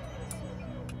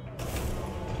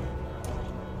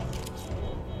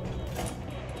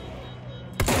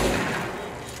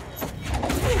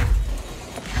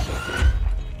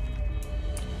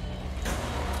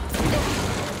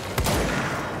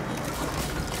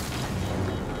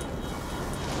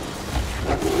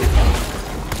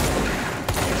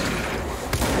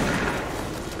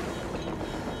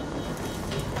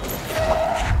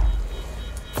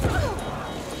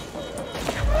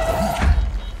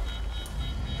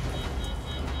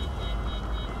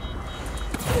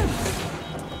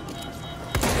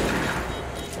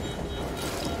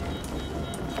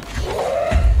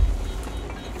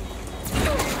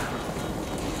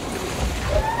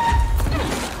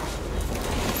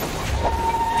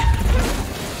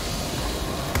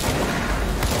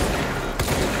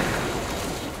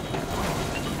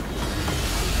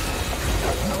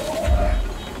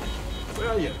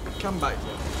 Come back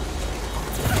here.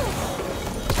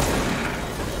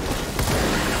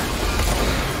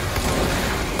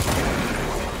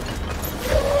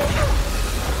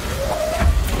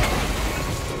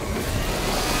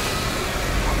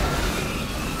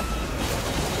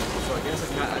 So I guess I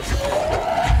can't actually.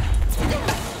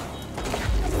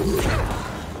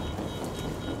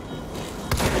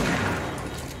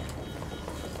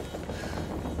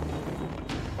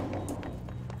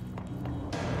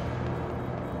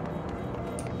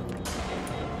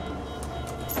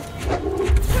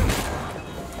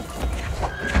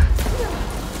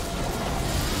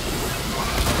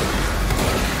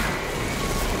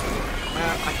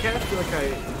 I kind of feel like I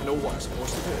know what I'm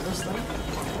supposed to do at this thing.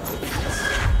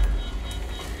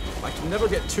 I can never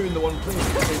get two in the one place at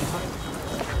the same time.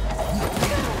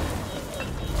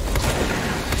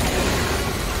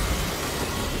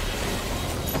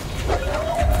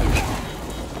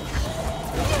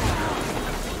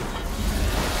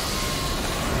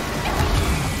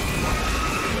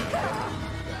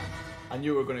 I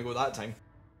knew we were going to go that time.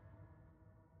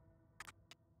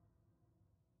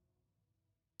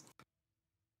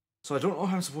 So I don't know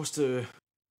how I'm supposed to,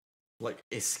 like,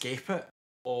 escape it,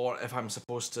 or if I'm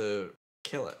supposed to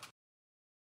kill it.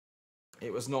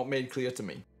 It was not made clear to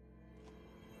me.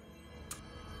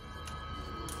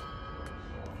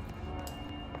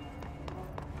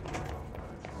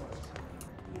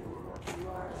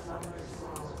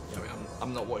 I mean,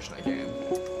 I'm not watching it again.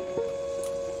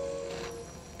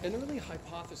 An early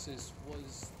hypothesis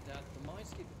was that the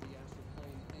mindscape of the astral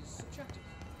plane is subjective,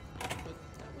 but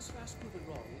that was fast proven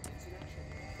wrong. It's an actual.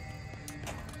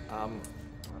 I'm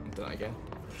doing it again.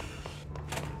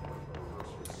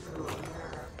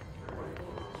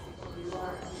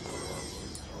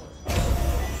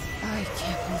 I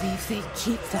can't believe they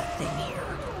keep that thing here.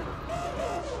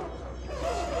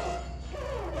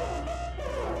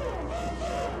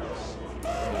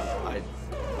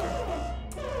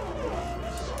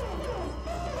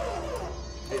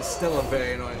 It's still a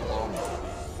very annoying alarm.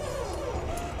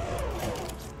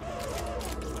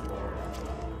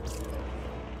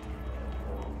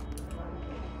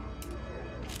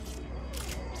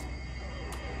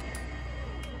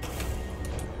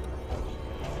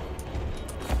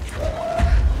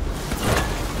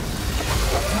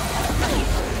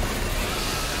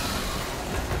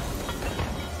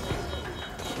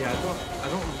 Yeah, I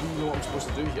don't really know what I'm supposed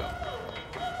to do here.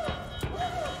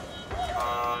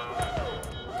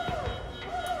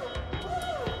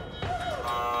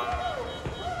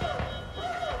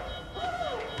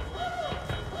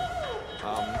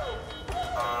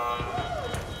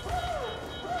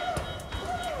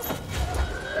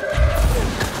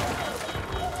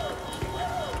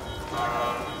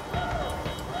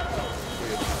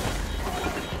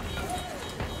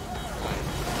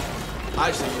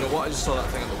 Actually, you know what? I just saw that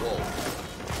thing on the wall.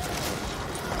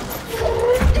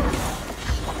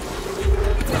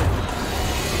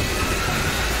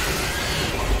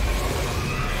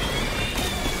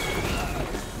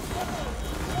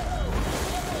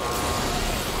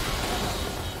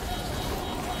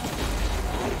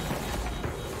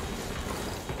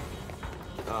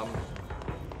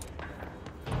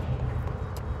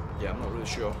 Yeah, I'm not really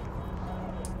sure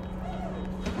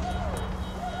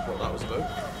what that was about.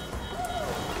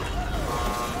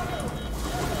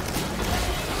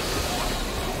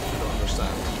 Don't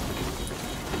understand.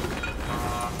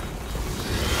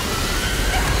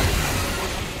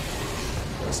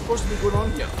 What's supposed to be going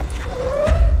on here?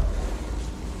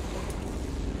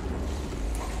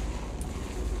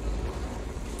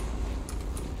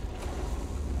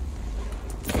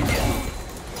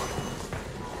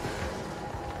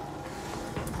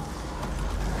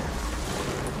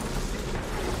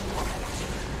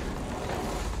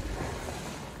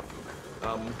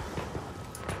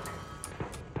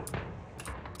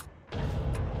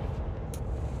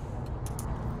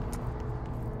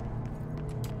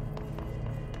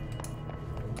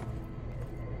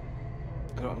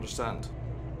 don't understand.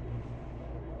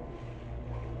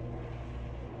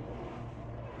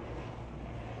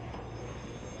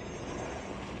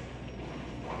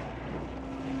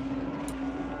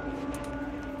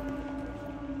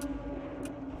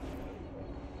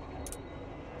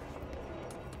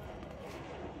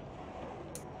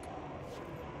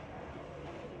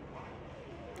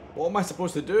 What am I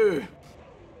supposed to do?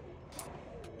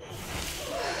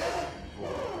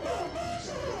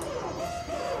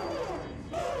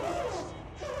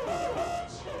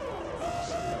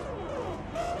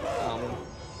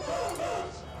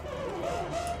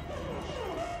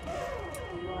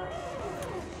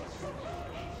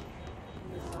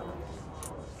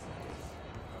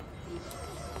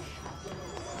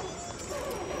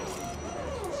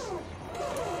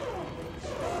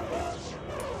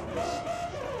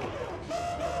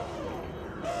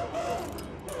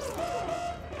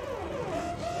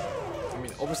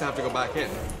 Obviously I have to go back in,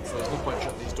 so there's no point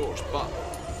shutting these doors, but...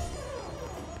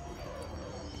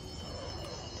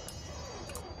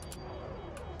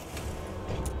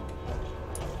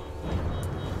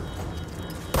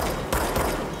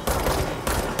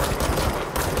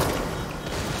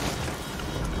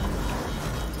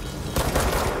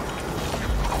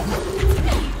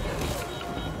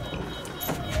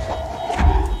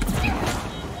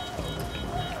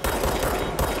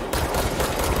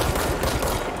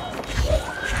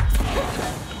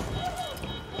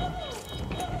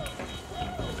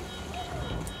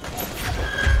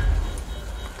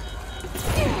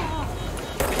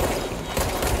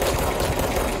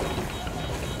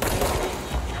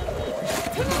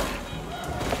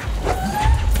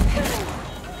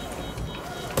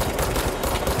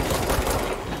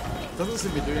 doesn't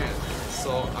seem to be doing it,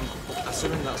 so I'm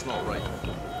assuming that's not right.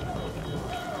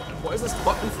 What is this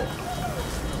button for?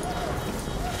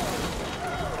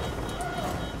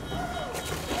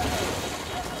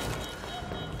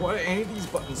 What are any of these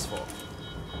buttons for?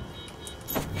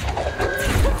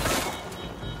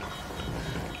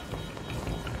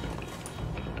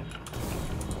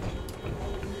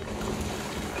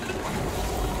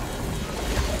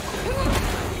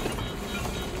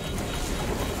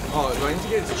 Oh, do I need to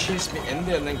get it to chase me in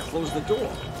there and then close the door? You're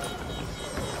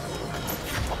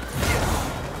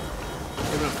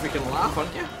gonna freaking laugh,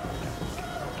 aren't you?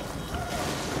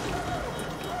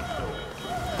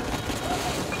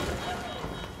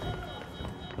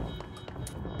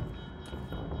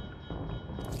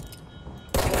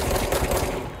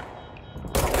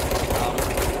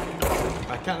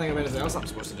 I can't think of anything else I'm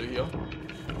supposed to do here.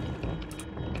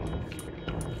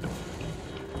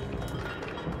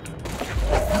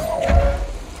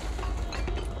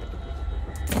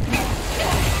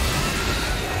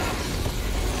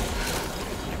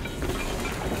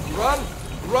 Run!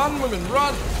 Run, women,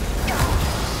 run!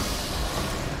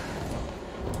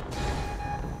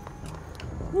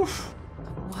 Woof.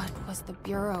 What was the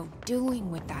Bureau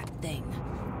doing with that thing?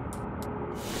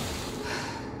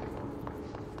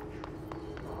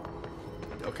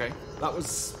 Okay, that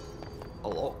was a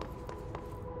lot.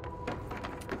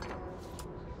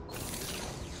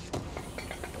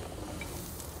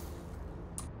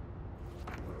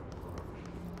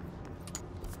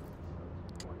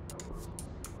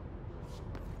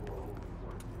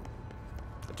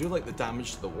 I do like the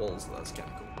damage to the walls, that's kind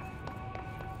of cool.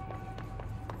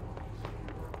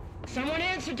 Someone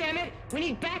answer, damn it! We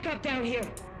need backup down here!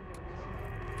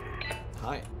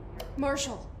 Hi.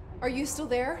 Marshall, are you still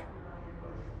there?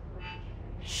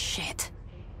 Shit.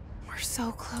 We're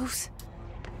so close.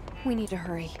 We need to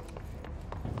hurry.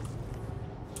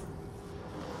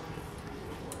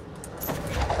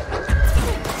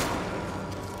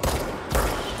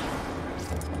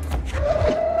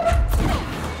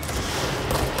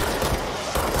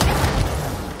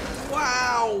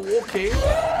 Wow, okay.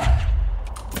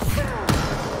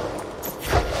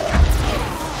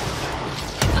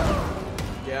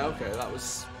 Yeah, okay, that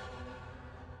was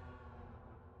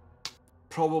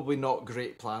probably not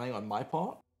great planning on my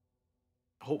part.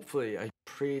 Hopefully, I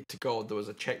prayed to God there was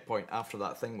a checkpoint after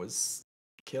that thing was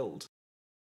killed.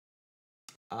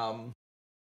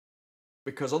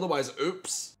 Because otherwise,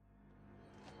 oops.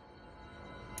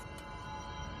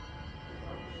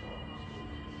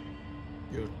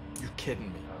 You're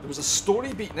kidding me. There was a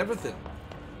story beat and everything.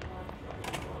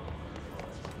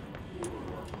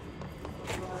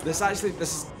 This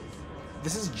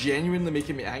is genuinely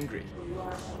making me angry.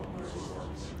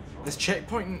 This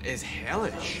checkpointing is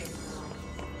hellish.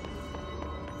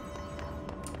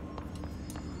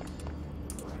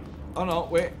 Oh no,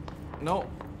 wait. No.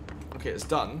 Okay, it's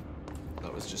done.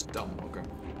 That was just dumb, okay.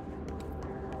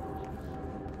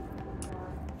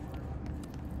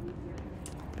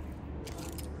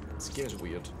 game is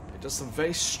weird. It does some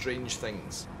very strange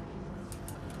things.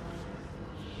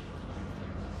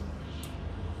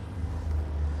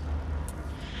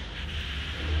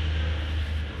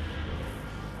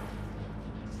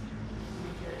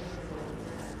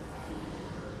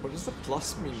 What does the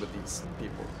plus mean with these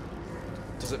people?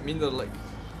 Does it mean they're like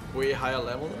way higher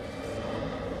level?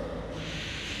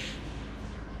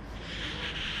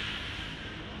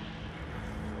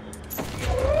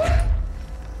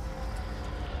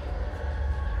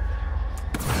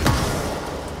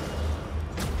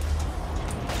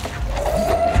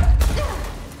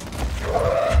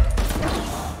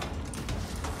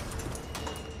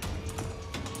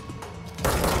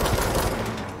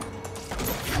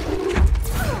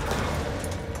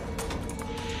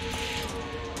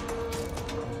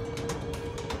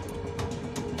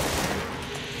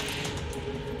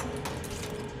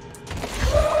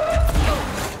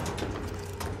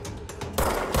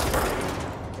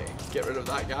 Get rid of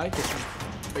that guy, because he's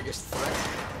the biggest threat.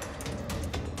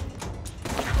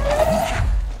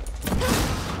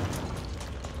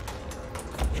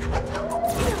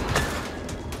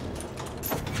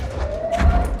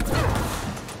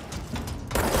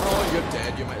 Oh, you're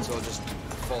dead. You might as well just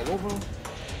fall over.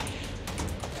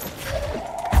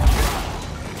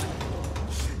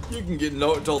 You can get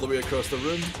knocked all the way across the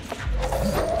room.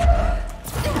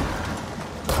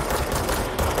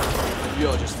 And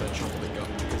you're just the trouble they got.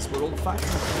 We're old fashioned.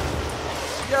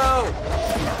 Yo!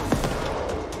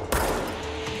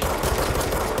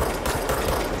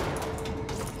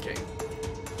 Okay. It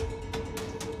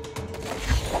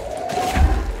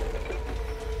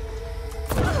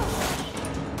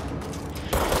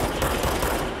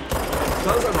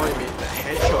does annoy me that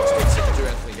headshots don't seem to do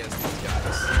anything against these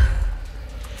guys.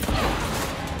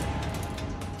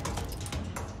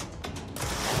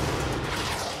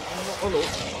 Oh no.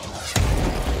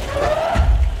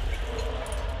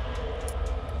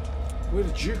 Where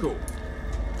did you go?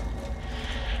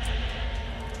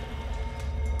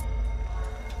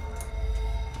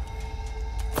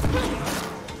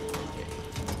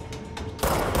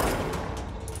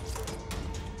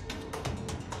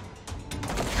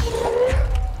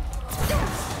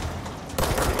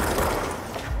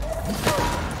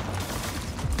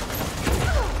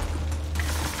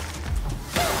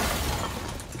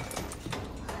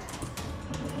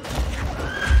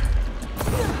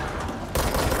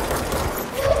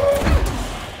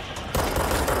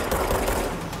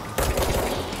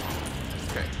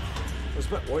 A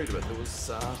bit worried about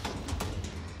those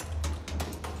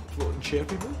floating chair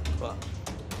people, but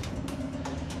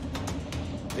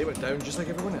they went down just like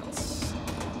everyone else.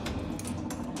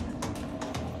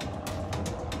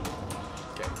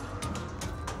 Okay.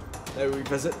 Now we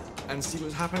visit and see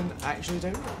what's happened actually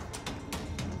down there.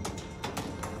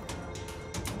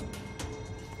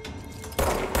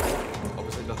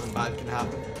 Obviously nothing bad can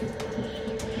happen.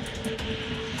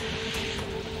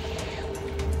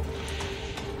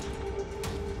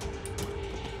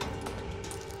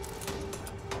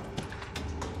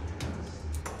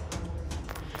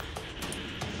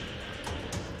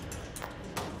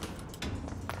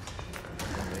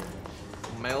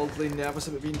 Mildly nervous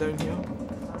about being down here.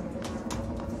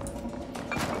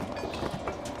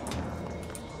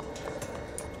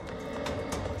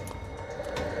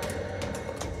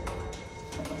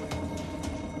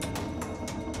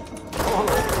 Oh.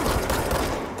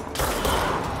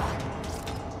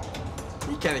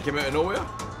 He kind of came out of nowhere.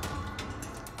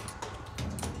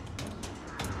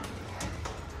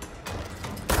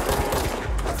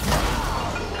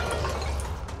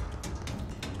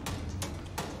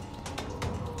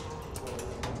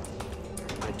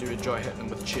 I do enjoy hitting them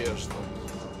with chairs though.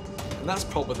 And that's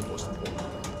probably the most important.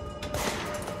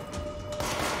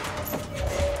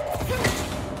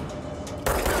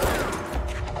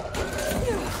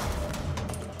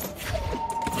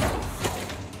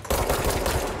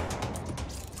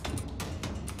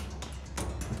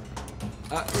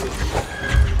 That's it.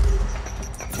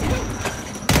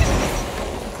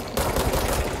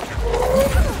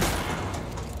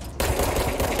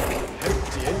 How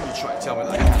dare you try to tell me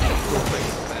that?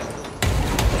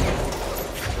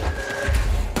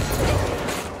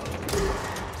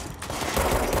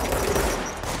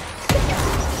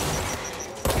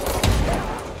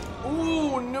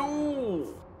 Oh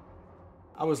no!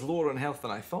 I was lower on health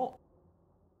than I thought.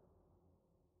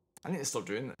 I need to stop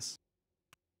doing this.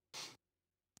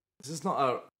 This is not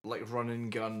a like run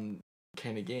and gun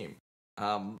kind of game.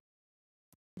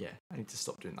 Yeah, I need to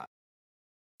stop doing that.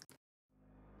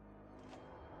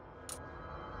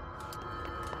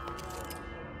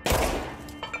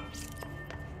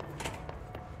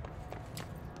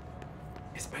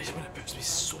 Especially when it puts me be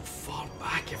so far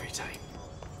back every time.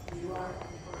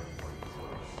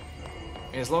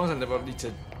 And as long as I never need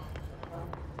to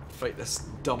fight this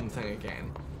dumb thing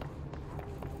again.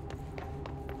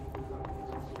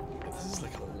 This is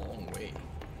like a long way.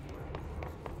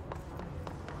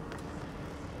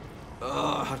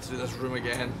 Ugh, I have to do this room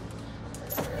again.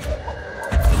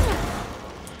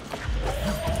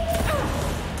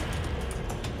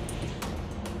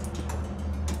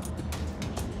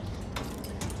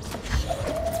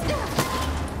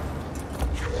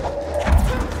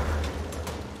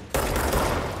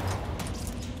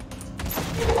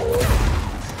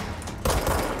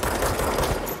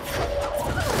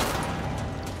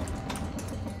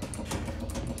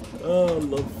 Oh, I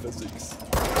love physics.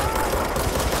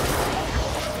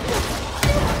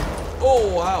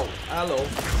 Oh, wow. Hello.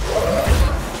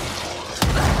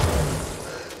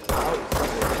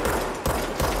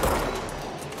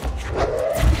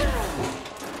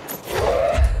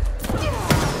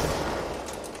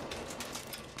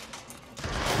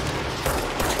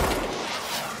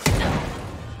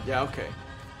 Yeah, okay.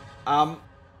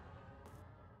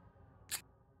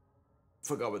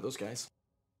 Forgot about those guys.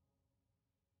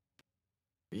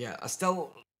 Yeah, I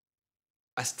still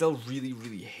really,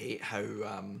 really hate how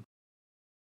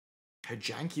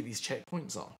janky these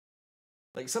checkpoints are.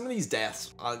 Like, some of these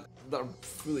deaths they're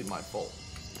fully my fault.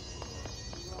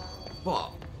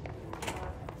 But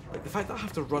like the fact that I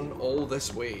have to run all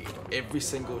this way every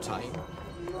single time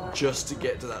just to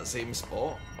get to that same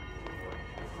spot.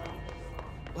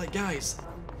 Like, guys,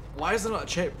 why is there not a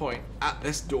checkpoint at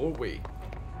this doorway?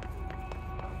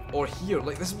 Or here?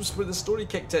 Like, this was where the story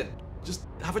kicked in. Just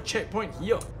have a checkpoint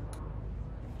here.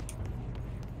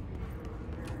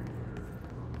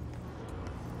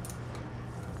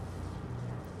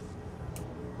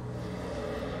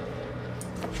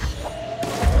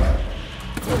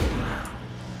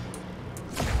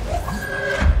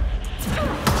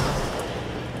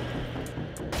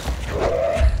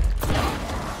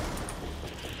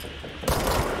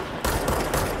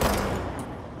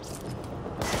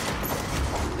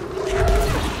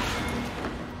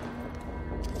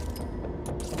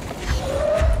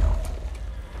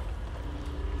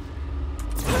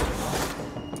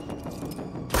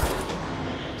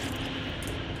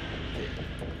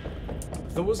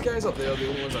 Those guys up there are the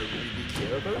only ones I really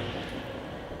care about.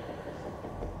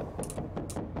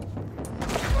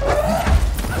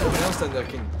 Everyone else down there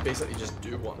can basically just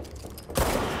do one.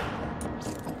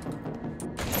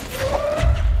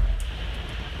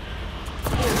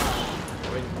 I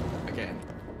mean, again,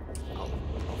 I'll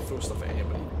throw stuff at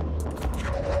anybody.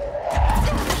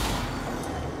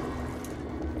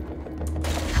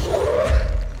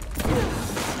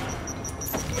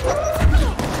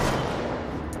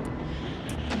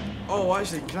 Oh,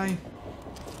 actually, can I?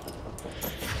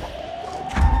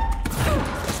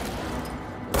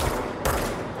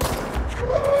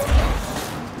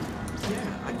 Yeah,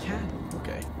 I can.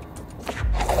 Okay.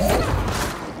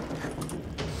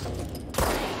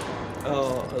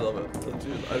 Oh, I love it.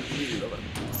 I really love it.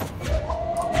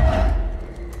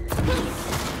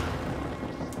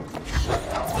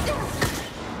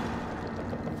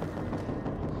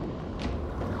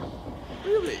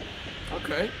 Really?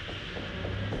 Okay.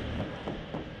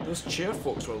 Those chair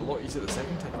folks were a lot easier the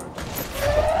second time around.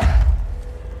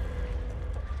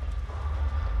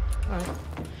 Alright.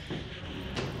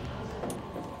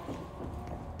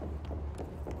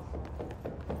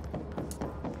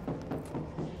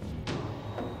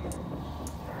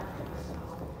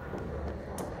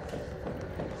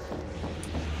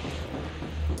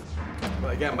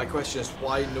 But again, my question is,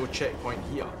 why no checkpoint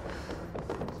here?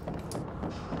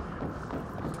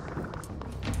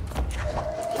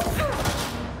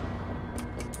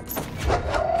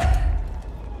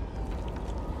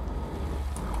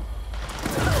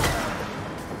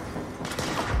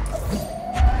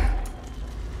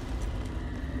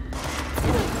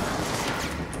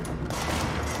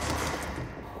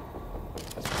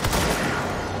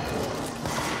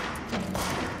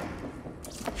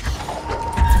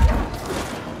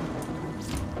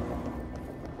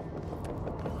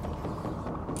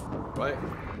 Right?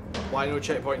 Why no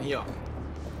checkpoint here?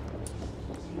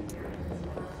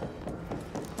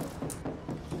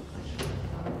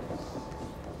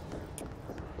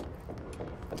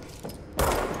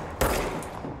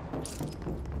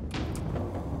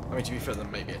 I mean, to be fair, there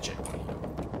may be a checkpoint here.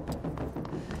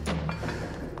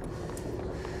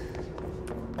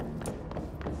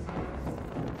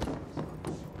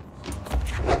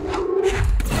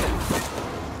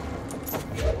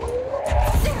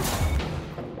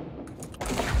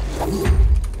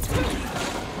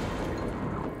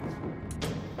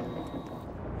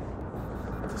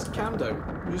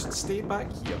 Just stay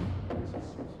back here.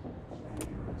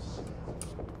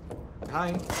 Hi.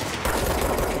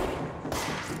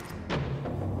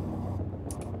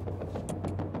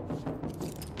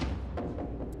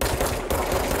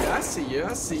 Yeah, I see you.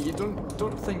 I see you.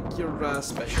 Don't think you're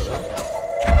special.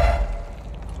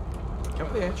 Come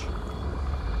at the edge.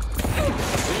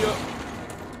 See ya.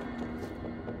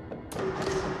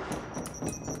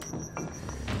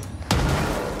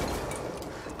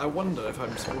 I wonder if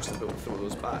I'm supposed to be able to throw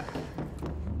those back.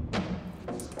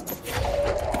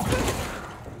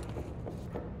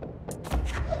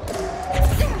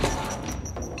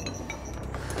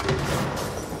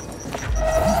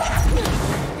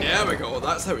 There we go,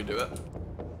 that's how we do it.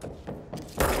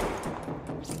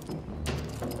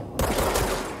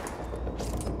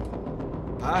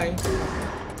 Hi.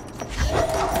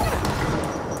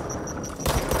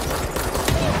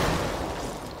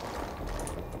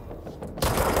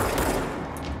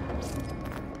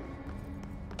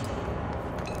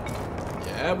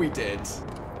 Yeah, we did.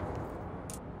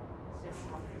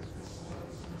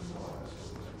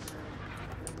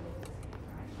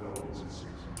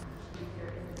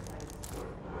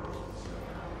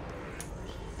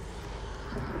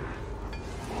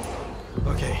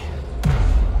 Okay.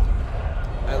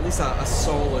 At least a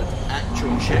solid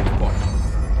actual checkpoint.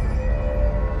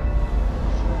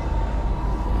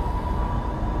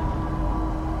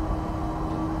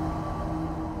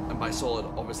 And by solid,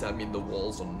 obviously I mean the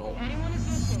walls are not. Anyone is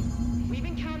listening? We've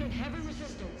encountered heavy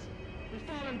resistance. We've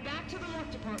fallen back to the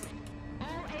left department.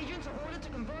 All agents are ordered to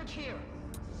converge here.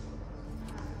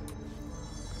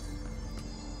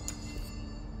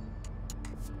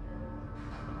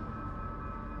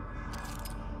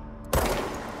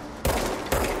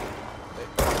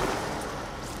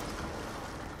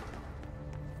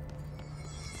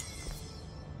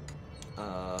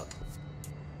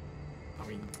 I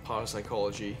mean,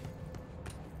 parapsychology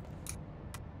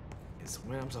is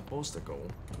where I'm supposed to go.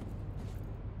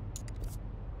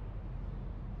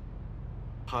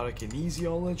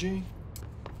 Parakinesiology,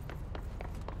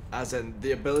 as in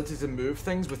the ability to move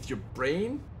things with your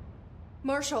brain.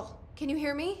 Marshall, can you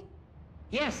hear me?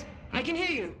 Yes, I can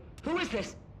hear you. Who is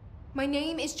this? My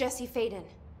name is Jesse Faden.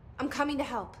 I'm coming to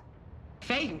help.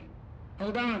 Faden.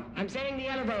 Hold on. I'm sending the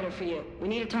elevator for you. We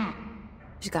need to talk.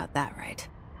 You got that right.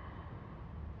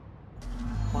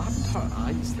 What happened to her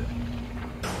eyes there?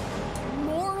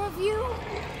 More of you?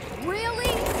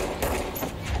 Really?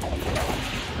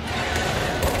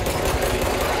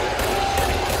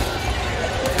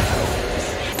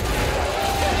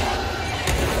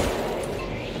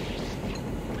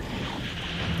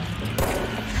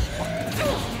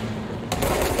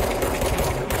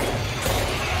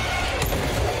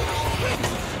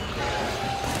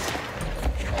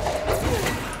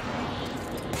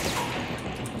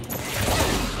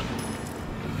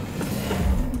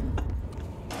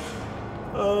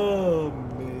 Oh,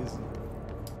 amazing.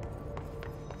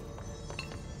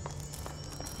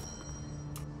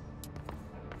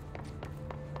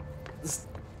 This,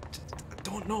 I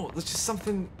don't know, there's just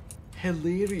something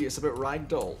hilarious about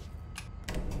Ragdoll.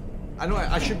 I know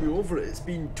I should be over it, it's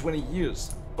been 20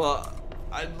 years, but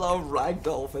I love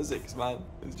Ragdoll physics, man.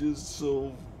 It's just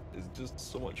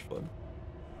so much fun.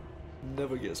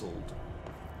 Never gets old.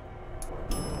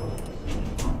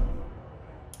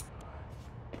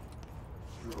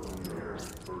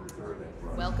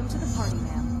 Welcome to the party,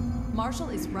 ma'am. Marshall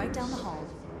is right down the hall.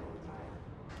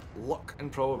 Luck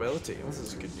and probability, this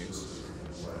is good news.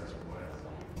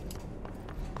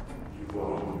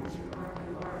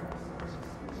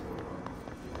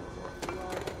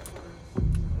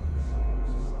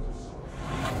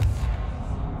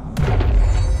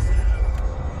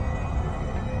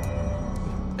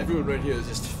 Everyone right here is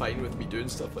just fine with me doing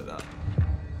stuff like that.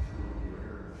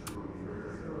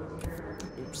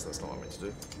 Oops, that's not what I meant to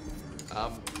do.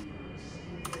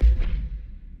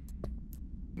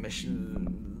 Mission...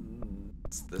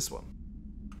 It's this one.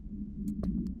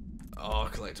 Oh,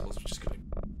 collectibles, we're just gonna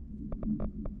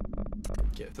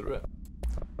get through it.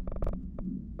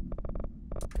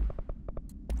 Okay.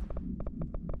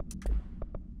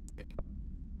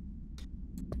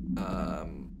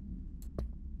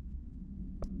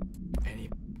 Any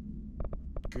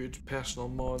good personal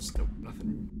mods? Nope,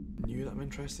 nothing new that I'm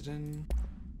interested in.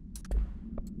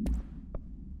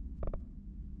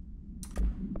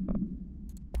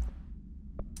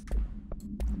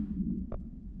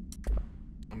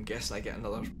 I'm guessing I get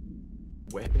another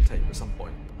weapon type at some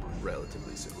point,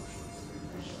 relatively soon.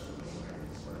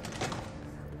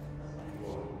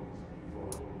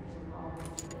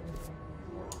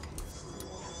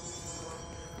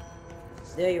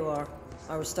 There you are.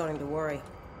 I was starting to worry.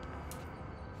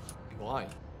 Why?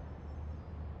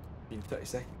 Been 30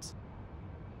 seconds.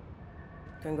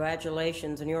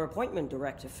 Congratulations on your appointment,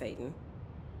 Director Phaeton.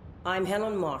 I'm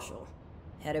Helen Marshall,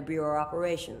 head of Bureau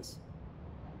Operations.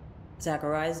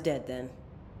 Zachariah's dead then,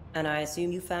 and I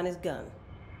assume you found his gun.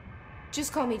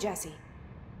 Just call me Jesse.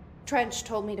 Trench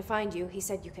told me to find you. He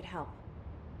said you could help.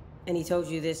 And he told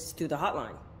you this through the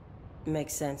hotline.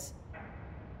 Makes sense.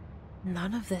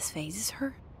 None of this phases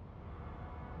her?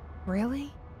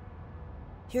 Really?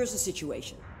 Here's the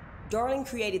situation. Darling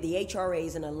created the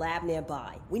HRAs in a lab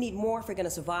nearby. We need more if we're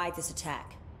gonna survive this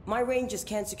attack. My rangers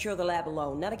can't secure the lab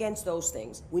alone, not against those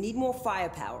things. We need more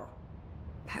firepower.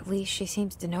 At least she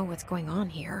seems to know what's going on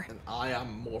here. And I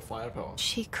am more firepower.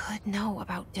 She could know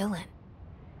about Dylan.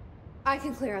 I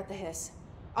can clear out the hiss.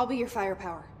 I'll be your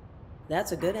firepower.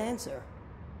 That's a good answer.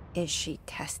 Is she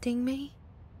testing me?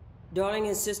 Darling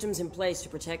has systems in place to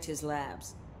protect his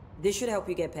labs. This should help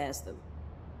you get past them.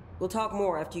 We'll talk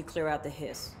more after you clear out the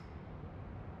hiss.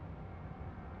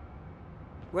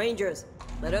 Rangers,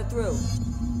 let her through.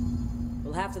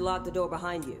 We'll have to lock the door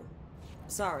behind you.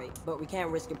 Sorry, but we can't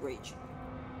risk a breach.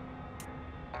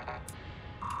 If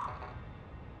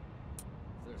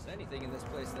there's anything in this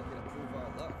place that can improve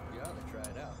our luck, we ought to try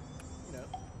it out. You know,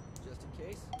 just in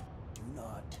case. Do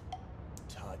not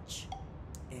touch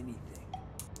anything.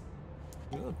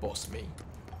 You're the boss me.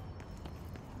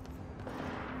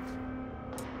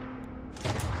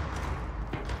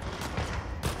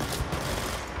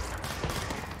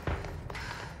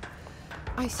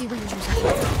 I see rangers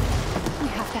ahead. We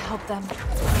have to help them.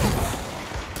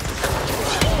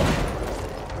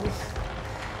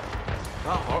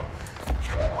 That hurt.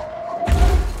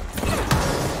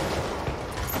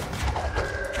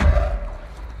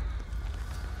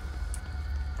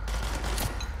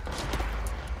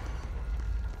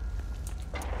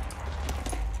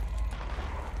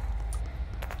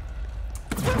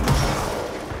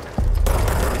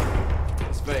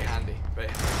 It's very handy, very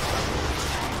handy.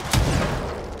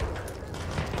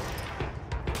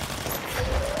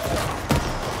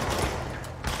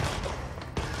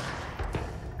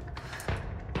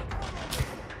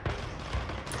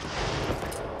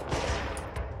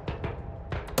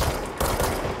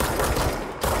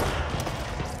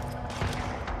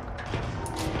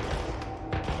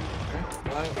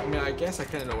 I mean, I guess I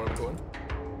kind of know where I'm going.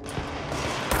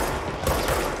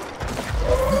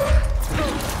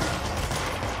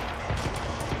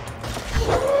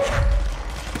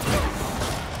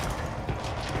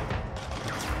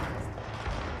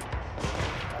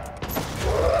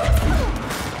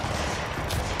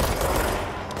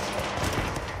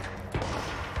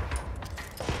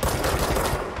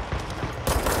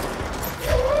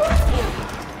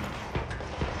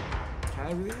 Can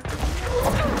I really?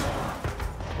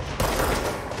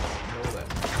 No, then.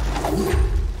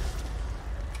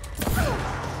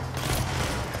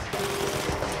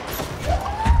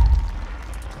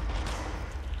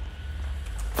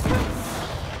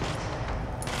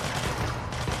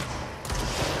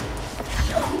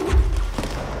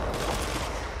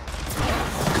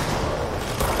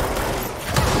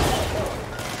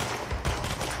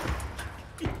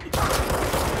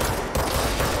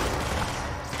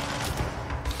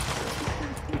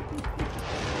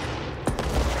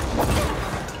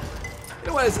 You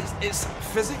know what it is? It's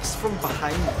physics from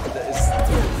behind that is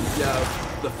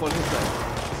the funny thing.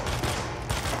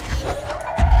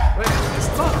 Right?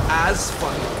 It's not as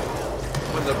funny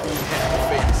when they're being hit in the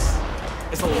face.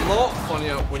 It's a lot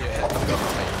funnier when you're hit in the gut.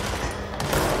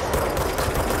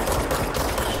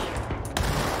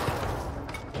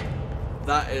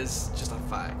 That is just a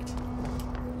fact.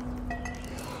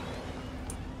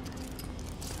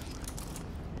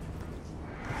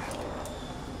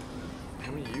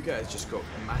 How many of you guys just got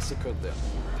massacred there?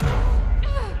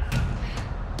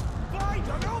 Find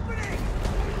an opening!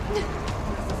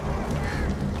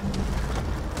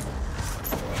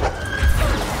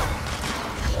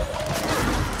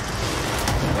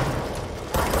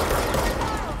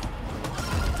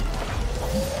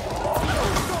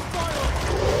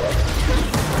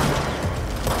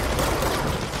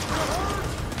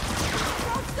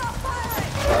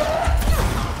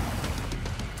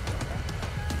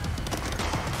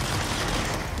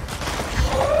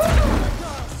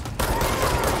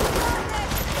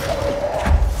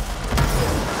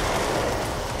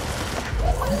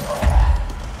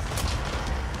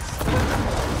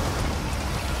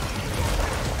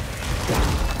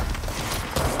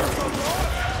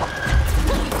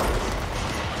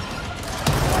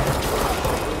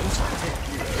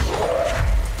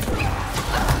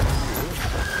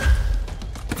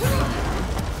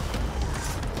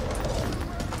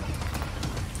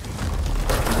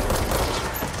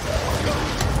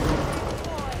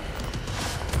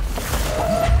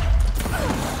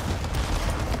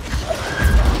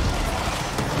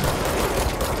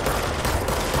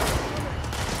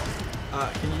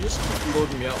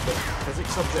 loading me up with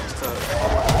physics subjects to...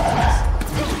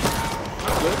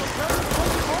 That's good.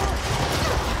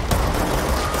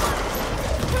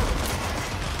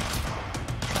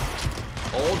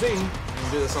 All day. You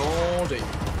can do this all day.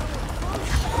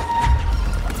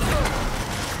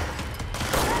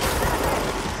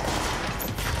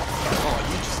 Oh,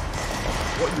 you just...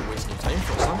 What are you wasting your time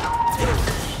for, son?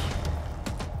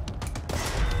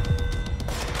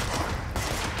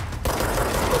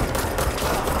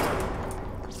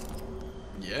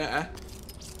 Yeah.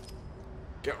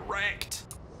 Get wrecked.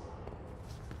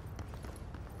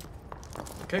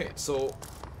 Okay, so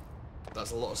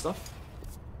that's a lot of stuff.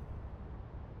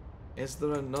 Is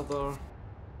there another?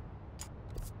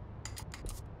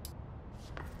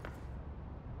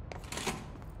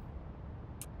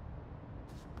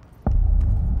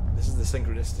 This is the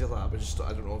synchronicity lab. I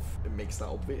don't know if it makes that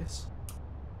obvious.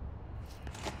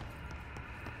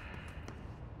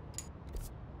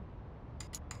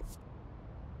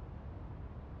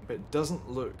 But it doesn't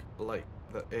look like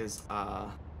there is a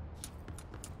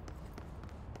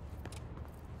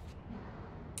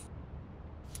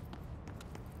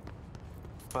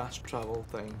fast travel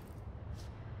thing.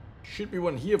 Should be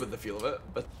one here with the feel of it,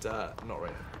 but not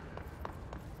right now.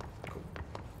 Cool.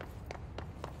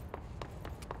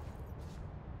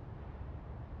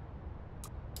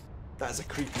 That is a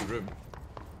creepy room.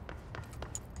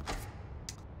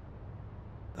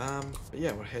 But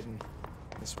yeah, we're heading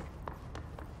this way.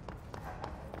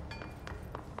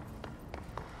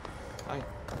 Hi.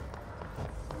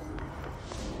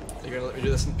 Are you gonna let me do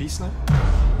this in peace now?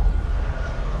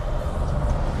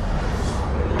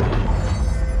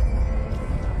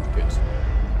 Good.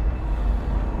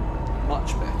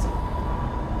 Much better.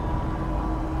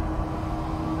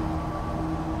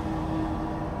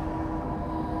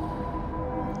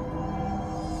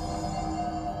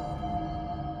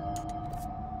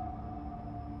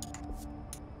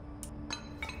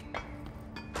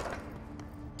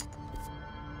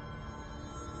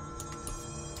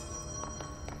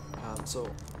 So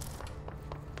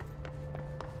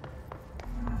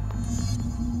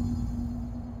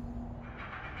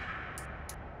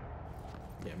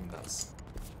yeah, I mean that's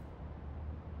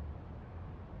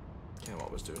kind of what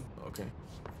I was doing. Okay.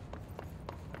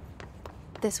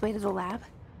 This way to the lab?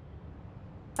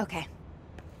 Okay.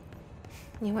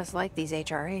 You must like these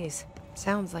HRAs.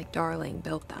 Sounds like Darling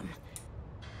built them.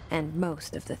 And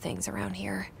most of the things around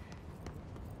here.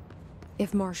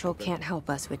 If Marshall can't help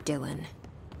us with Dylan,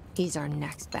 he's our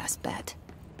next best bet.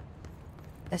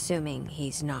 Assuming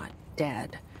he's not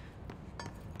dead.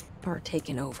 Or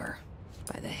taken over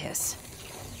by the hiss.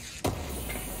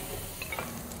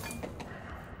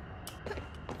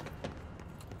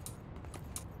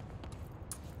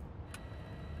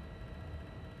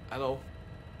 Hello.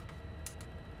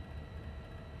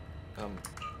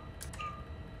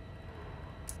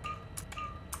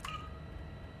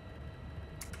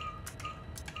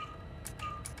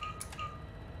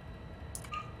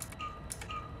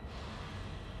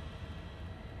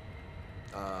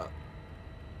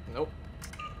 Nope.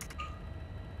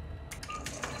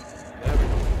 There we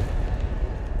go.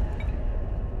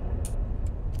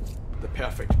 The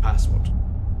perfect password.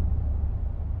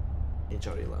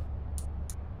 HRA lab.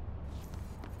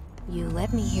 You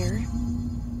led me here.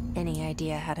 Any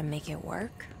idea how to make it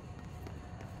work?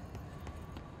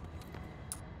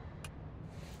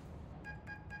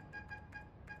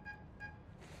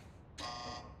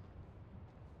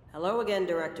 Hello again,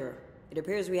 Director. It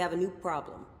appears we have a new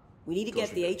problem. We need to get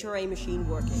the HRA machine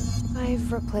working.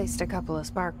 I've replaced a couple of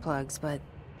spark plugs, but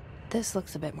this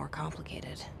looks a bit more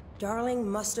complicated. Darling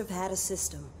must have had a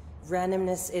system.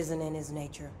 Randomness isn't in his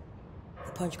nature.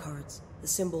 The punch cards, the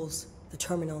symbols, the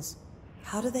terminals.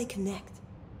 How do they connect?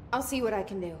 I'll see what I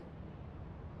can do.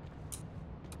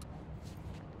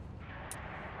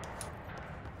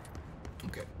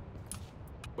 Okay.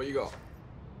 What you got?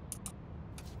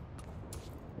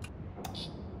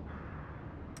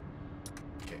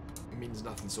 Okay. It means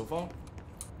nothing so far.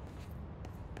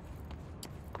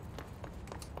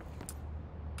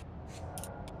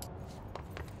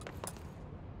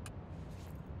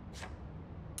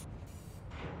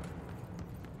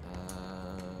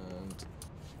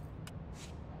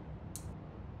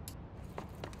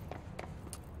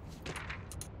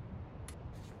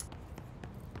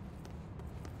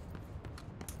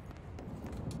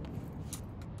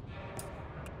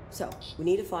 So, we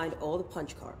need to find all the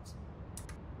punch cards.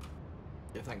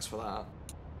 Yeah, thanks for that.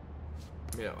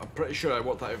 Yeah, I'm pretty sure I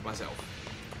worked that out myself.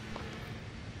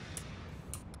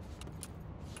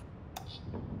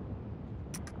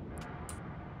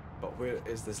 But where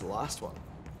is this last one?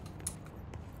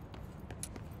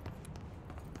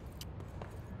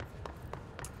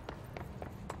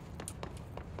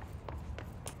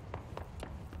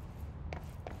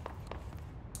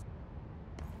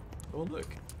 Oh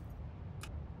look.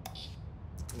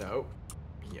 No.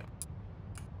 Yeah.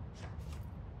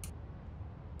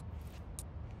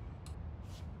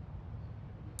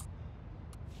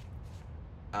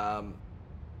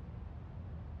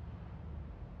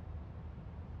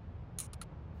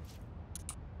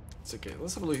 It's okay.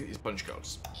 Let's have a look at these punch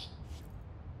cards.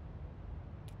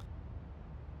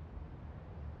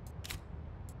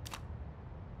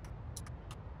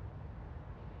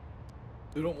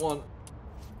 We don't want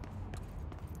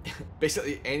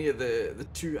basically any of the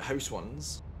two house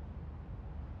ones.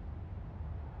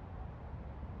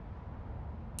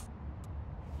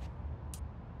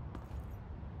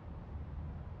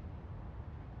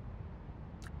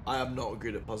 I am not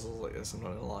good at puzzles like this, I'm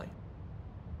not gonna lie.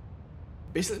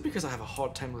 Basically because I have a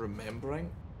hard time remembering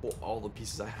what all the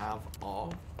pieces I have are.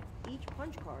 Each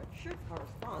punch card should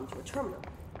correspond to a terminal.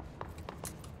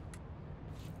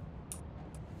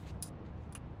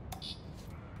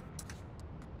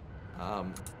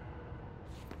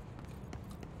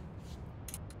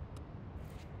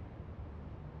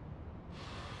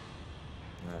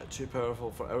 Too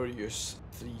powerful for our use.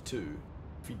 3-2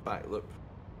 feedback loop.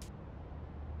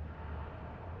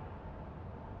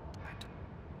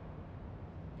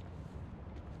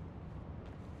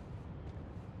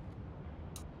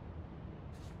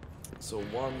 So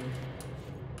one,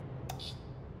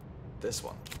 this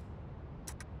one.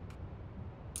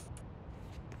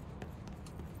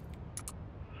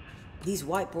 These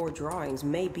whiteboard drawings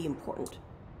may be important.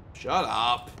 Shut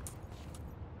up.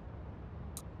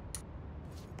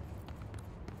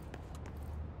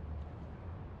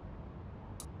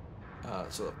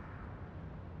 So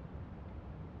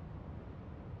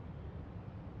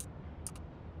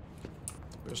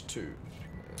there's 2,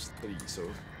 there's 3, so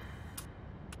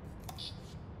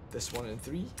this one and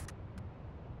 3,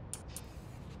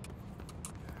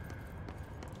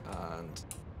 and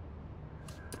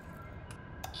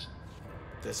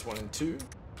this one and 2.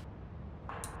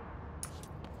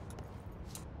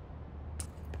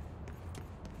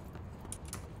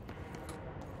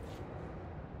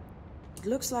 It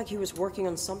looks like he was working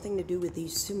on something to do with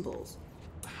these symbols.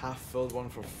 Half-filled one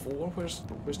for 4. Where's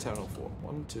terminal 4?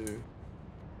 1, 2,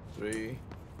 3,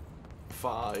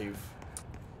 5.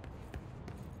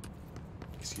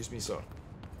 Excuse me, sir.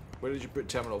 Where did you put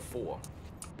terminal 4?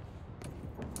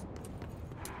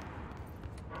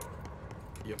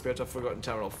 You appear to have forgotten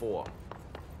terminal 4.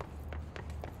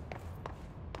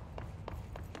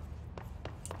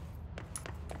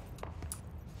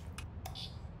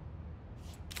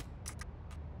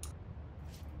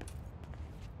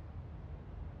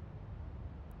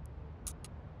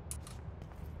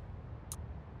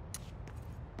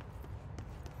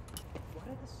 What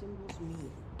do the symbols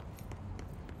mean?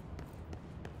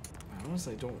 I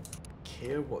honestly don't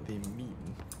care what they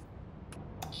mean.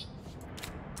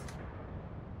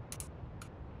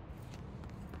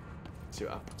 See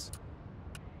what happens.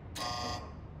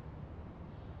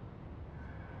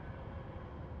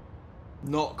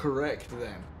 Not correct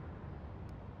then.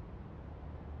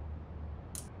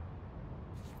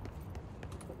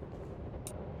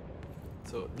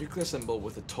 So nuclear symbol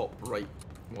with the top right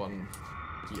one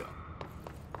here.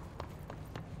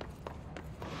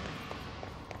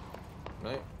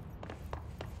 Right?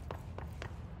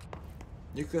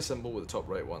 Nuclear symbol with the top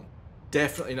right one.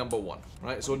 Definitely number 1,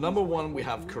 right? So number 1 we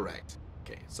have correct.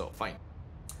 Okay, so fine.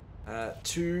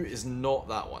 2 is not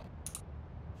that one.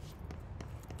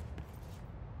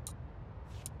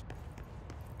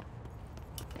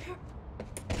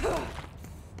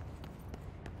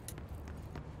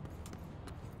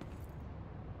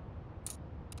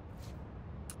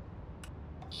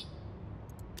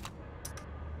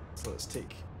 So let's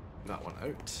take that one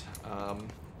out.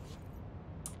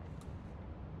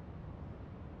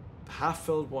 The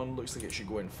half-filled one looks like it should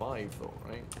go in 5 though,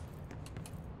 right?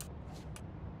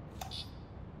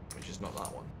 Which is not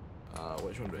that one.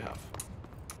 Which one do we have?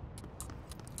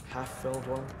 Half-filled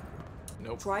one?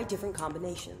 Nope. Try different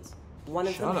combinations. One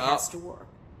of Shut them up. has to work.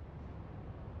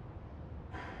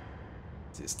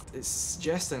 It's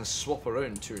suggesting swap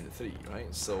around 2 and 3,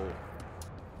 right? So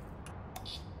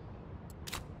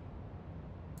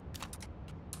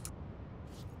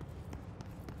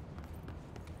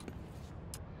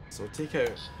take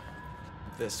out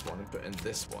this one and put in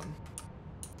this one.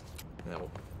 And then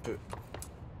we'll put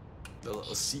the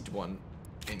little seed one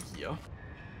in here.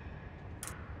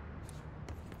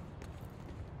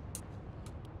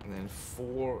 And then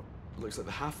 4 looks like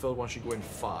the half-filled one should go in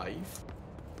 5.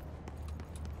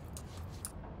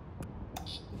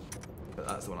 But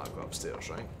that's the one I've got upstairs,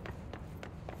 right?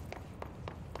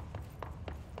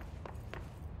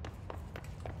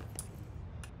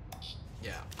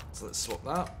 Yeah, So let's swap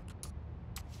that.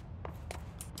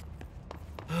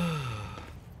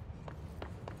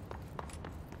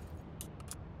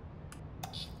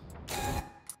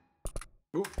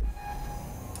 Ooh.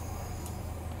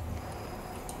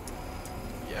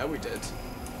 Yeah, we did.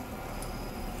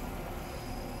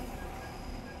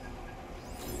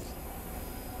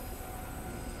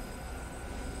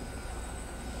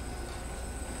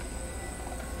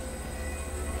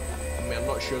 I mean, I'm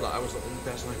not sure that I was the only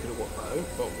person who could have worked that out,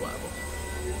 but whatever.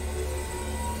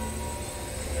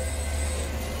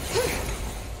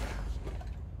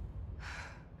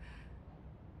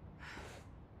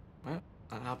 Well,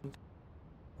 that happened.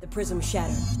 The prism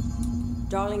shattered.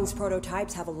 Darling's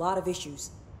prototypes have a lot of issues.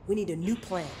 We need a new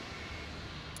plan.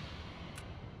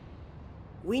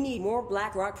 We need more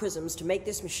Blackrock prisms to make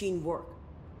this machine work.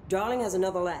 Darling has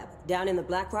another lab down in the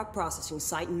Blackrock processing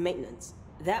site in maintenance.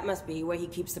 That must be where he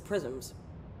keeps the prisms.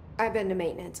 I've been to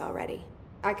maintenance already.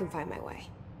 I can find my way.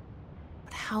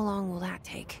 But how long will that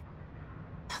take?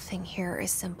 Nothing here is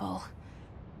simple.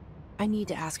 I need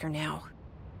to ask her now,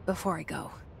 before I go.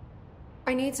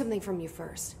 I need something from you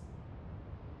first.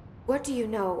 What do you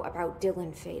know about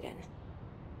Dylan Faden?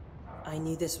 I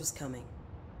knew this was coming.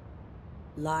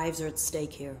 Lives are at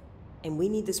stake here, and we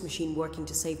need this machine working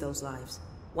to save those lives.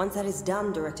 Once that is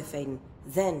done, Director Faden,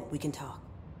 then we can talk.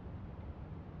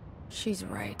 She's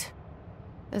right.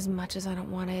 As much as I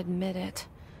don't want to admit it.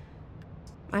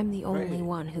 I'm the only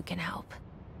one who can help.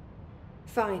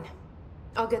 Fine.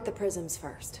 I'll get the prisms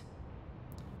first.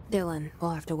 Dylan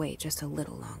will have to wait just a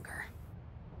little longer.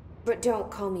 But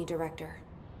don't call me Director.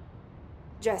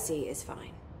 Jesse is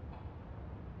fine.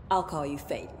 I'll call you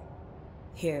Faden.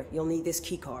 Here, you'll need this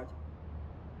keycard.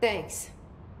 Thanks.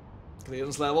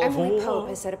 Clearance level Emily 4. Pope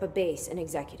has set up a base in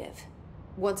Executive.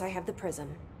 Once I have the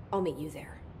prism, I'll meet you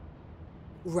there.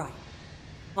 Right.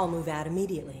 I'll move out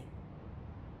immediately.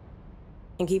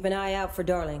 And keep an eye out for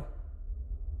Darling.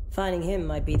 Finding him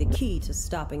might be the key to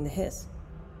stopping the hiss.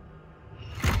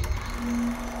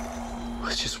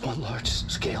 It's just one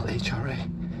large-scale HRA.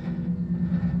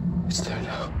 It's there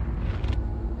now.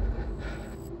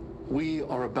 We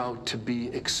are about to be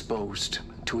exposed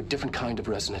to a different kind of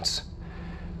resonance.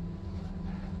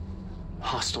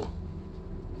 Hostile,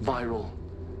 viral,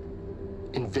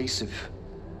 invasive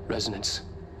resonance.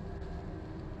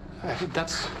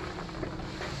 That's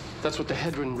what the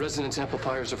Hedron resonance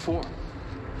amplifiers are for.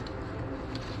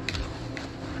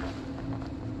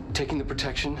 Taking the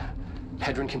protection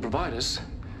Hedron can provide us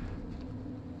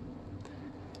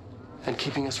and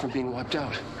keeping us from being wiped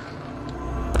out.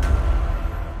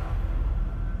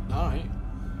 Alright.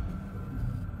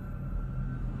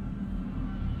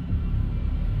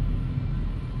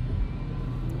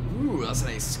 Ooh, that's a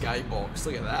nice skybox.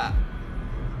 Look at that.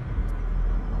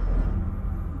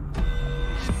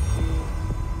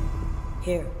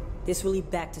 Here, this will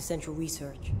lead back to Central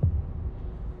Research.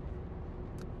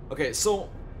 Okay, so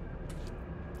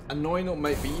annoying it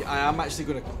might be, I am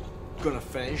actually gonna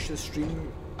finish the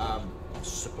stream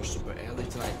super early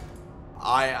tonight.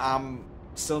 I am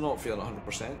still not feeling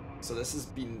 100%, so this has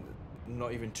been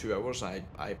not even 2 hours. I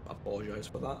apologize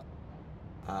for that.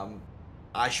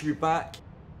 I should be back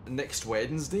next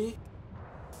Wednesday.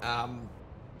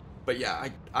 But yeah,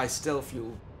 I still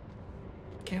feel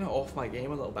kind of off my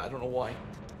game a little bit. I don't know why.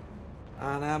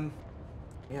 And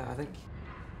yeah, I think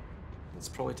it's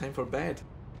probably time for bed.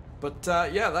 But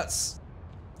yeah,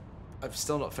 I've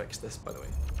still not fixed this, by the way.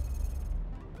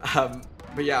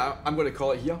 But yeah, I'm going to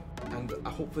call it here, and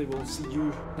hopefully we'll see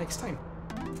you next time.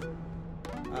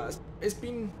 It's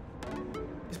been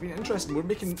interesting. We're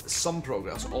making some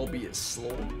progress, albeit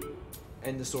slow,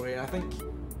 in the story. And I think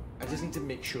I just need to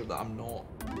make sure that I'm not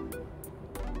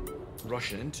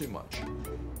rushing in too much.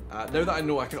 Now that I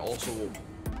know I can also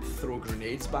throw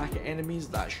grenades back at enemies,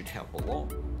 that should help a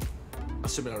lot,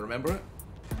 assuming I remember it.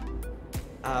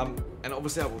 And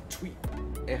obviously I will tweet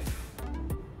if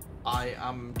I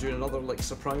am doing another like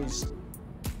surprise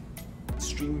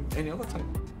stream any other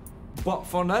time. But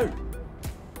for now,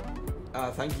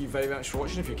 thank you very much for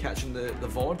watching. If you're catching the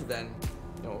VOD, then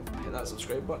hit that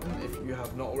subscribe button. If you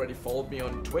have not already followed me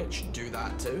on Twitch, do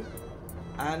that too.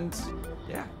 And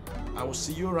yeah, I will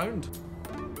see you around.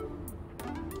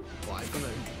 Bye for now.